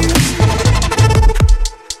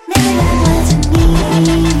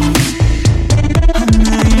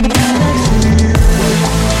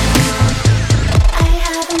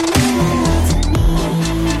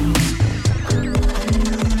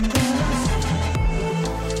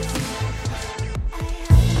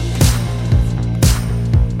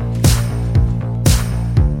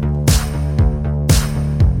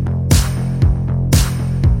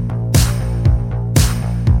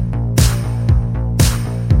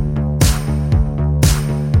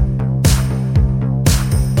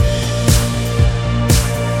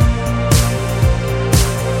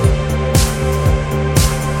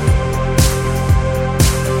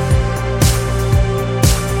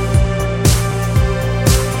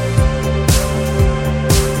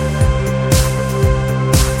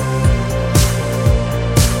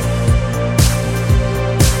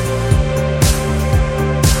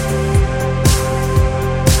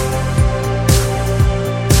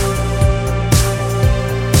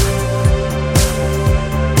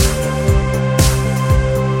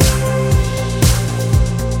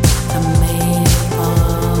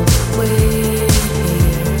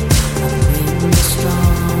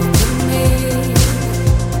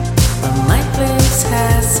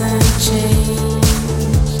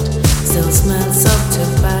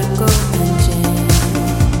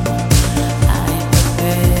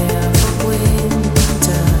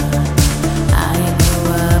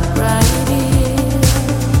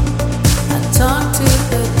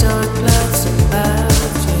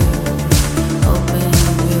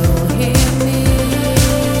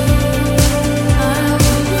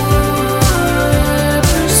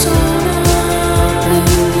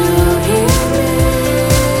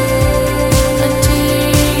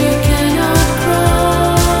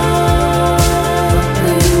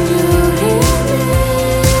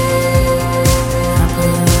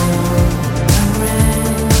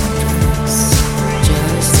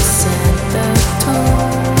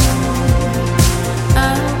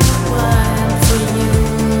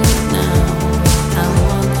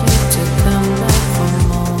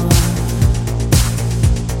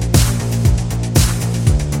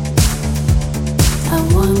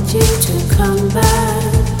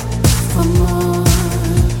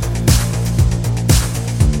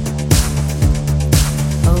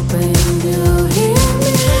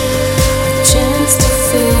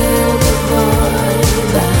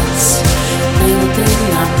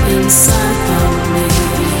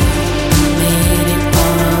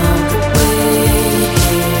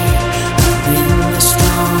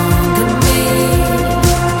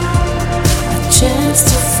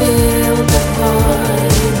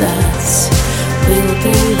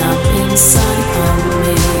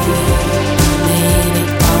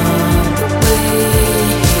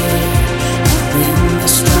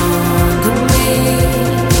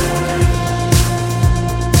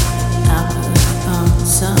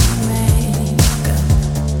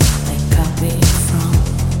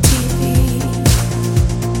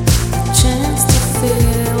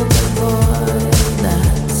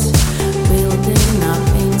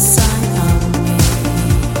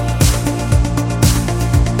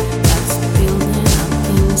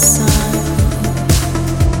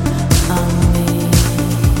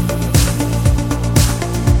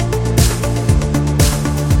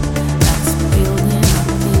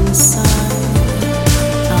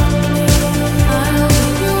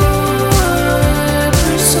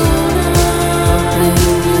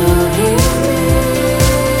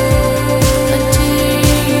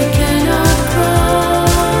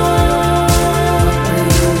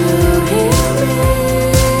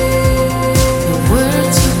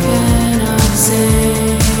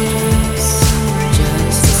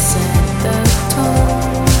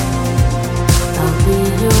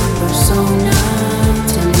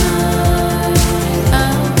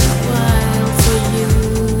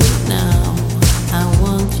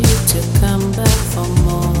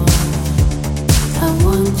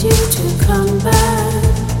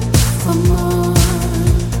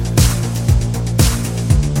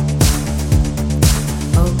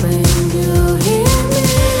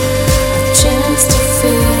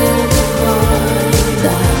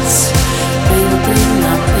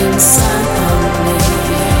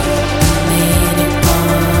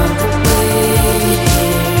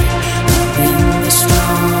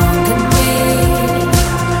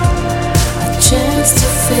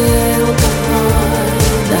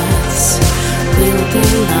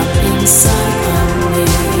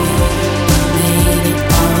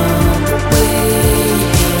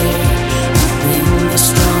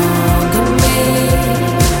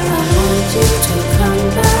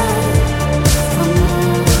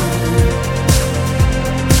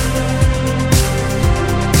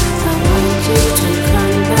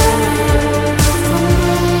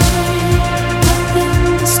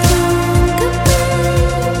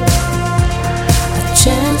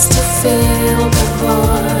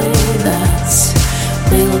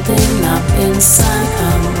up inside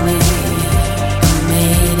of me. I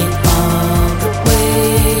made it all the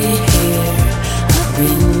way here. I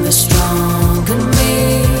bring the stronger me.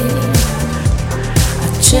 A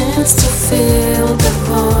chance to fill the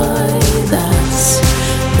void that's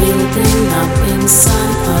building up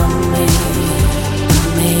inside of me. I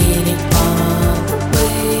made it all the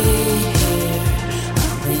way here. I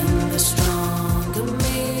bring the stronger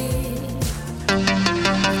me.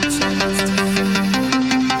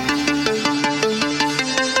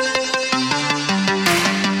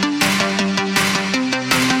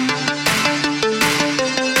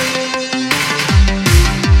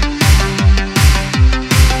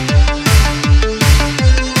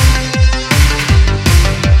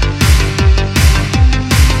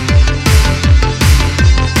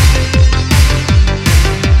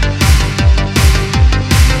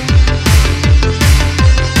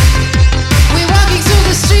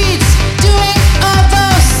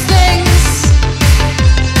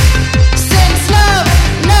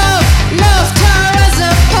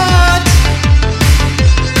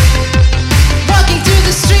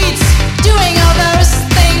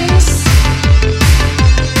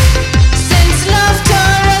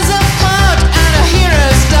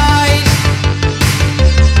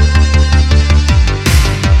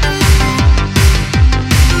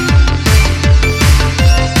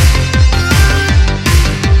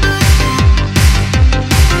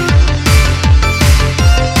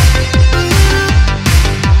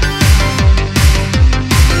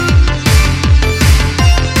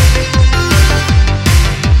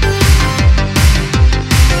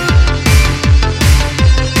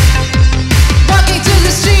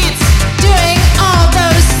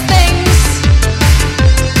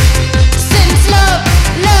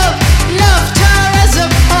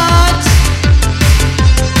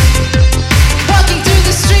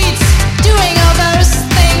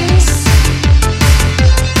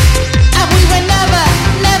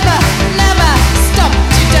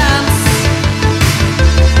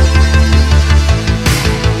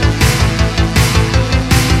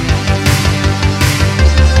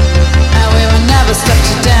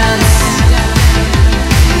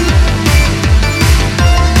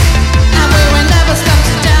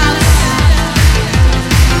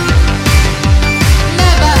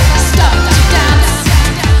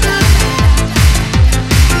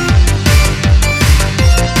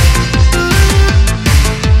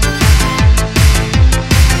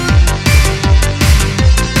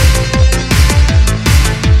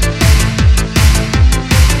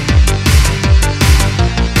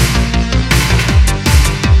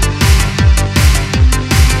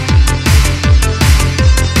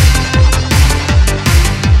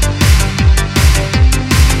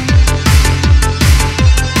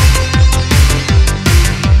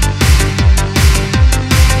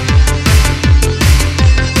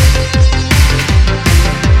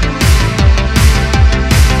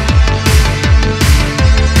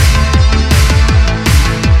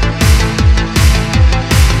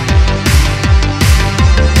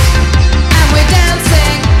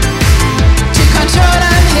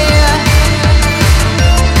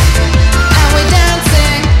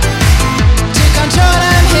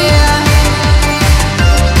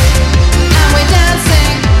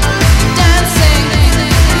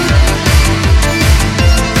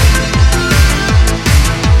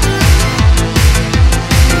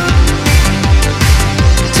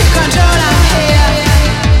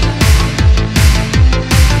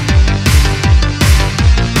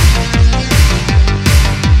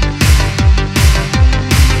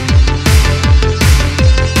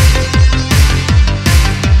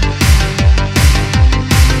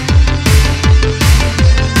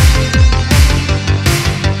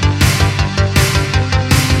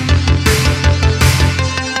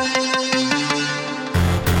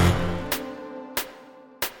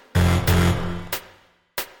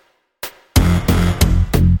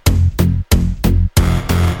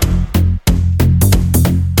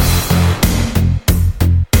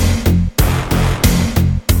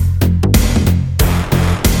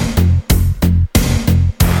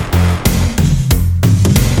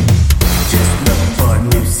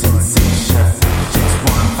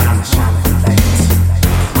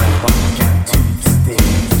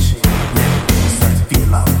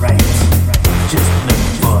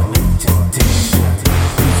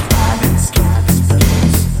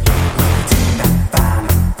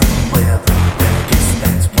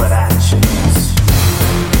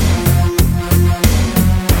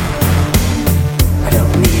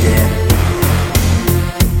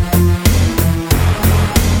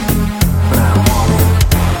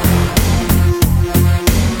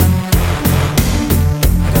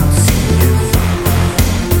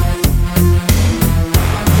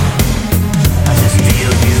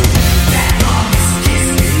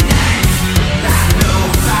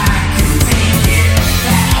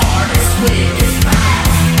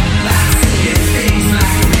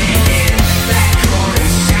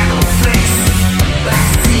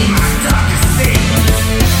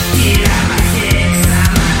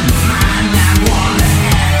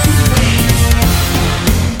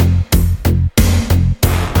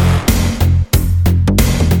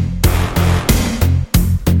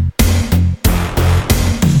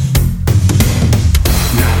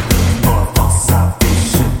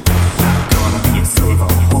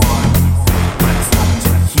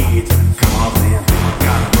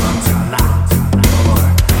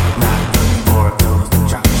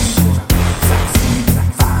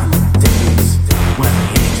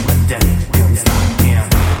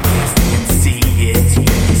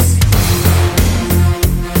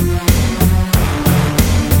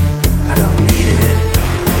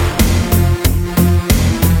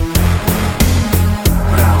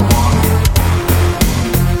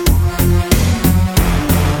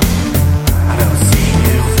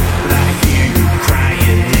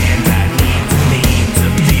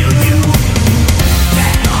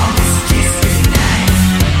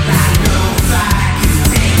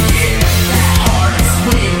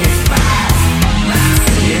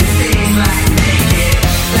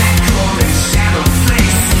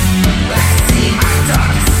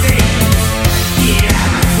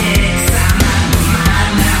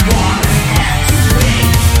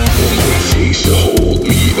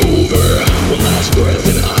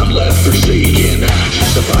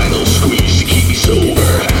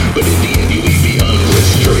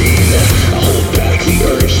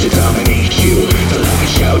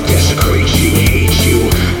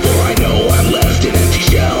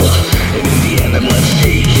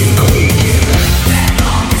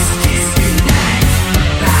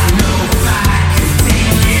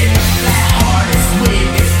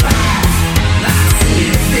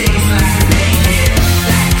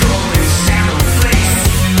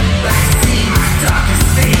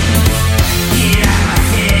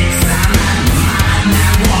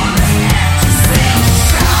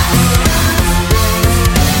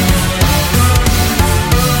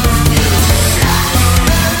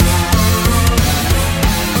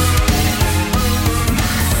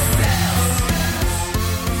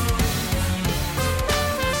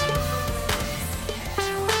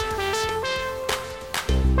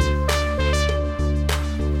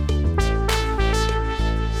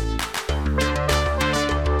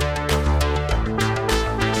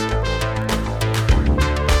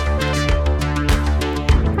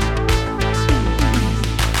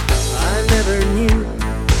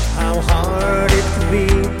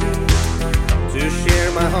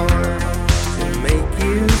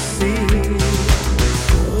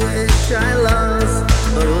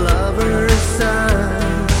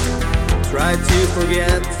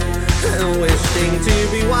 wishing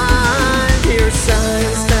to be wise. Your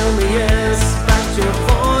signs tell me yes, but your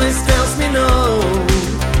voice tells me no.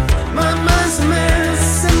 My mind's a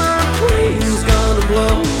mess and my brain's gonna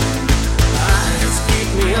blow. Eyes keep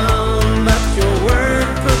me on, but your word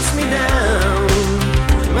puts me down.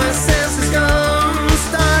 My senses gone,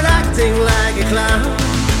 start acting like a clown.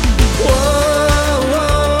 Whoa,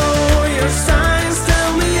 whoa, your signs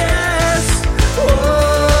tell me yes. Whoa,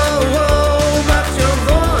 whoa, but your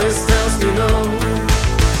voice tells me no.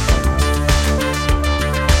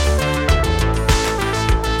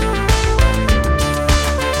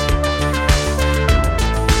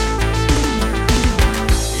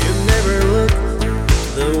 You never looked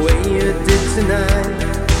the way you did tonight.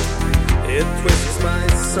 It twists my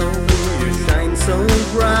soul, you shine so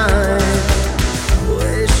bright.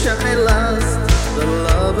 Wish I lost the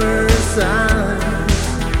lover's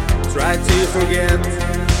eyes. Try to forget,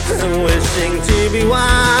 I'm wishing to be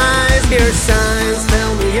wise. Your signs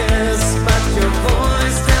tell me yes, but your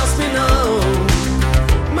voice tells me no.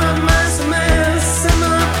 My mind's a mess and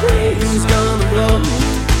my brain's gonna blow.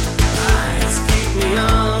 Eyes keep me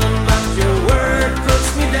on, but your word puts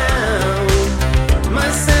me down. My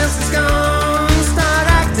senses gone, start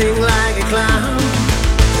acting like a clown.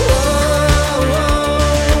 Whoa,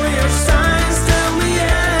 whoa, your signs tell me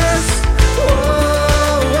yes.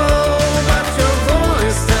 Whoa, whoa, but your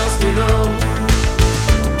voice tells me no.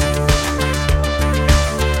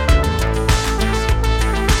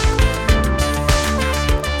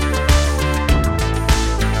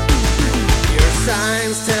 Your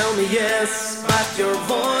signs tell me yes, but your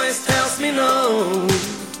voice tells me no.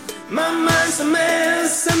 My mind's a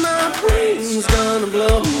mess and my brain's gonna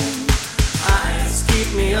blow. Eyes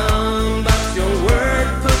keep me on, but your word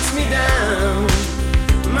puts me down.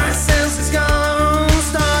 My senses gone,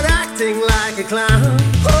 start acting like a clown.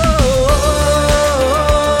 Oh, oh,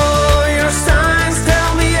 oh, your signs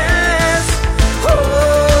tell me yes. Oh,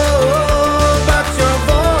 oh, but your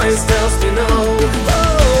voice tells me no. Oh,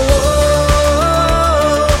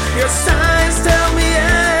 oh, your signs tell me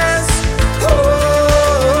yes.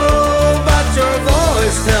 Oh, but your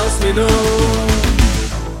voice tells me no.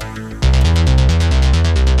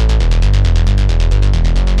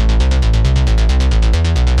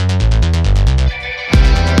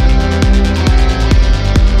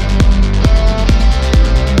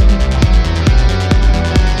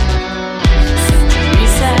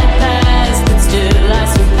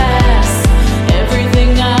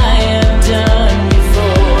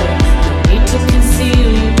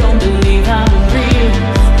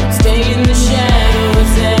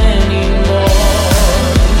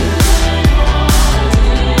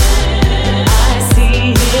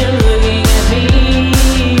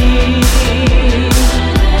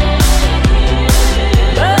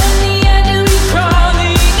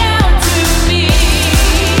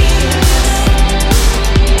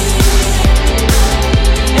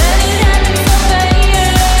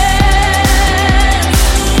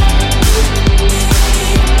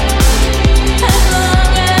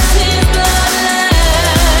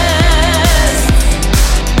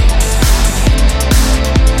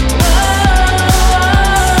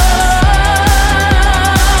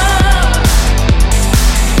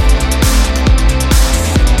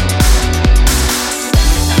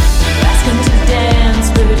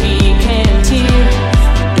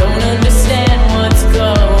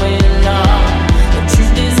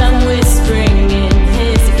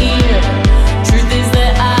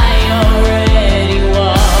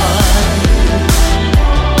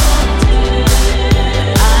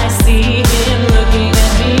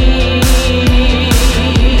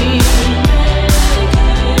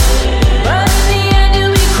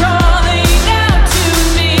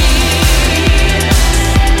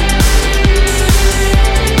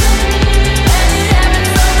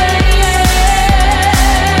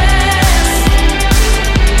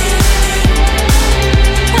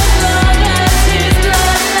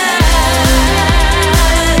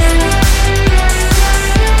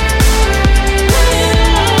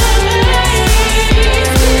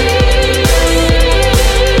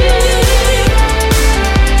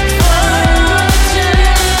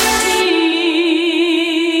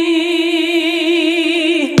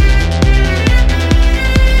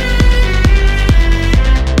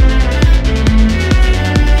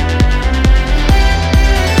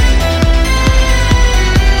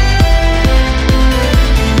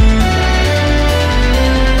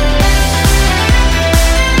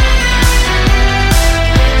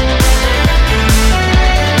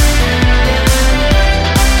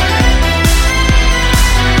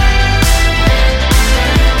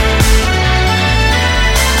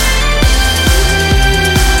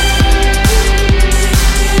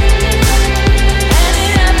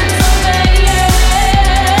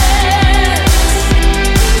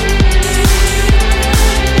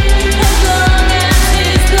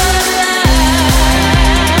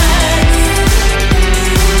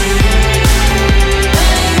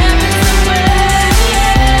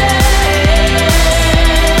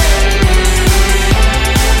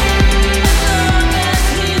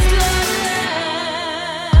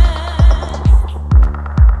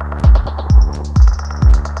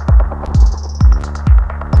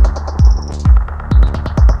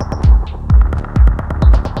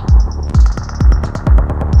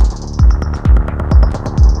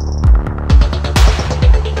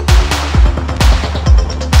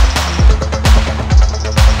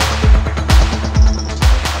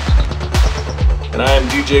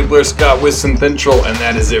 DJ Blair Scott with Synthentral, and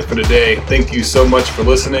that is it for today. Thank you so much for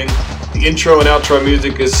listening. The intro and outro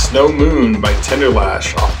music is Snow Moon by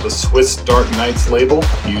Tenderlash off the Swiss Dark Nights label,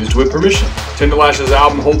 used with permission. Tenderlash's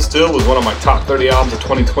album Hold Still was one of my top 30 albums of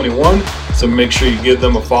 2021, so make sure you give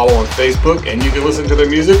them a follow on Facebook, and you can listen to their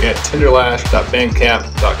music at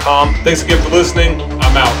tenderlash.bandcamp.com. Thanks again for listening.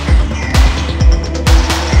 I'm out.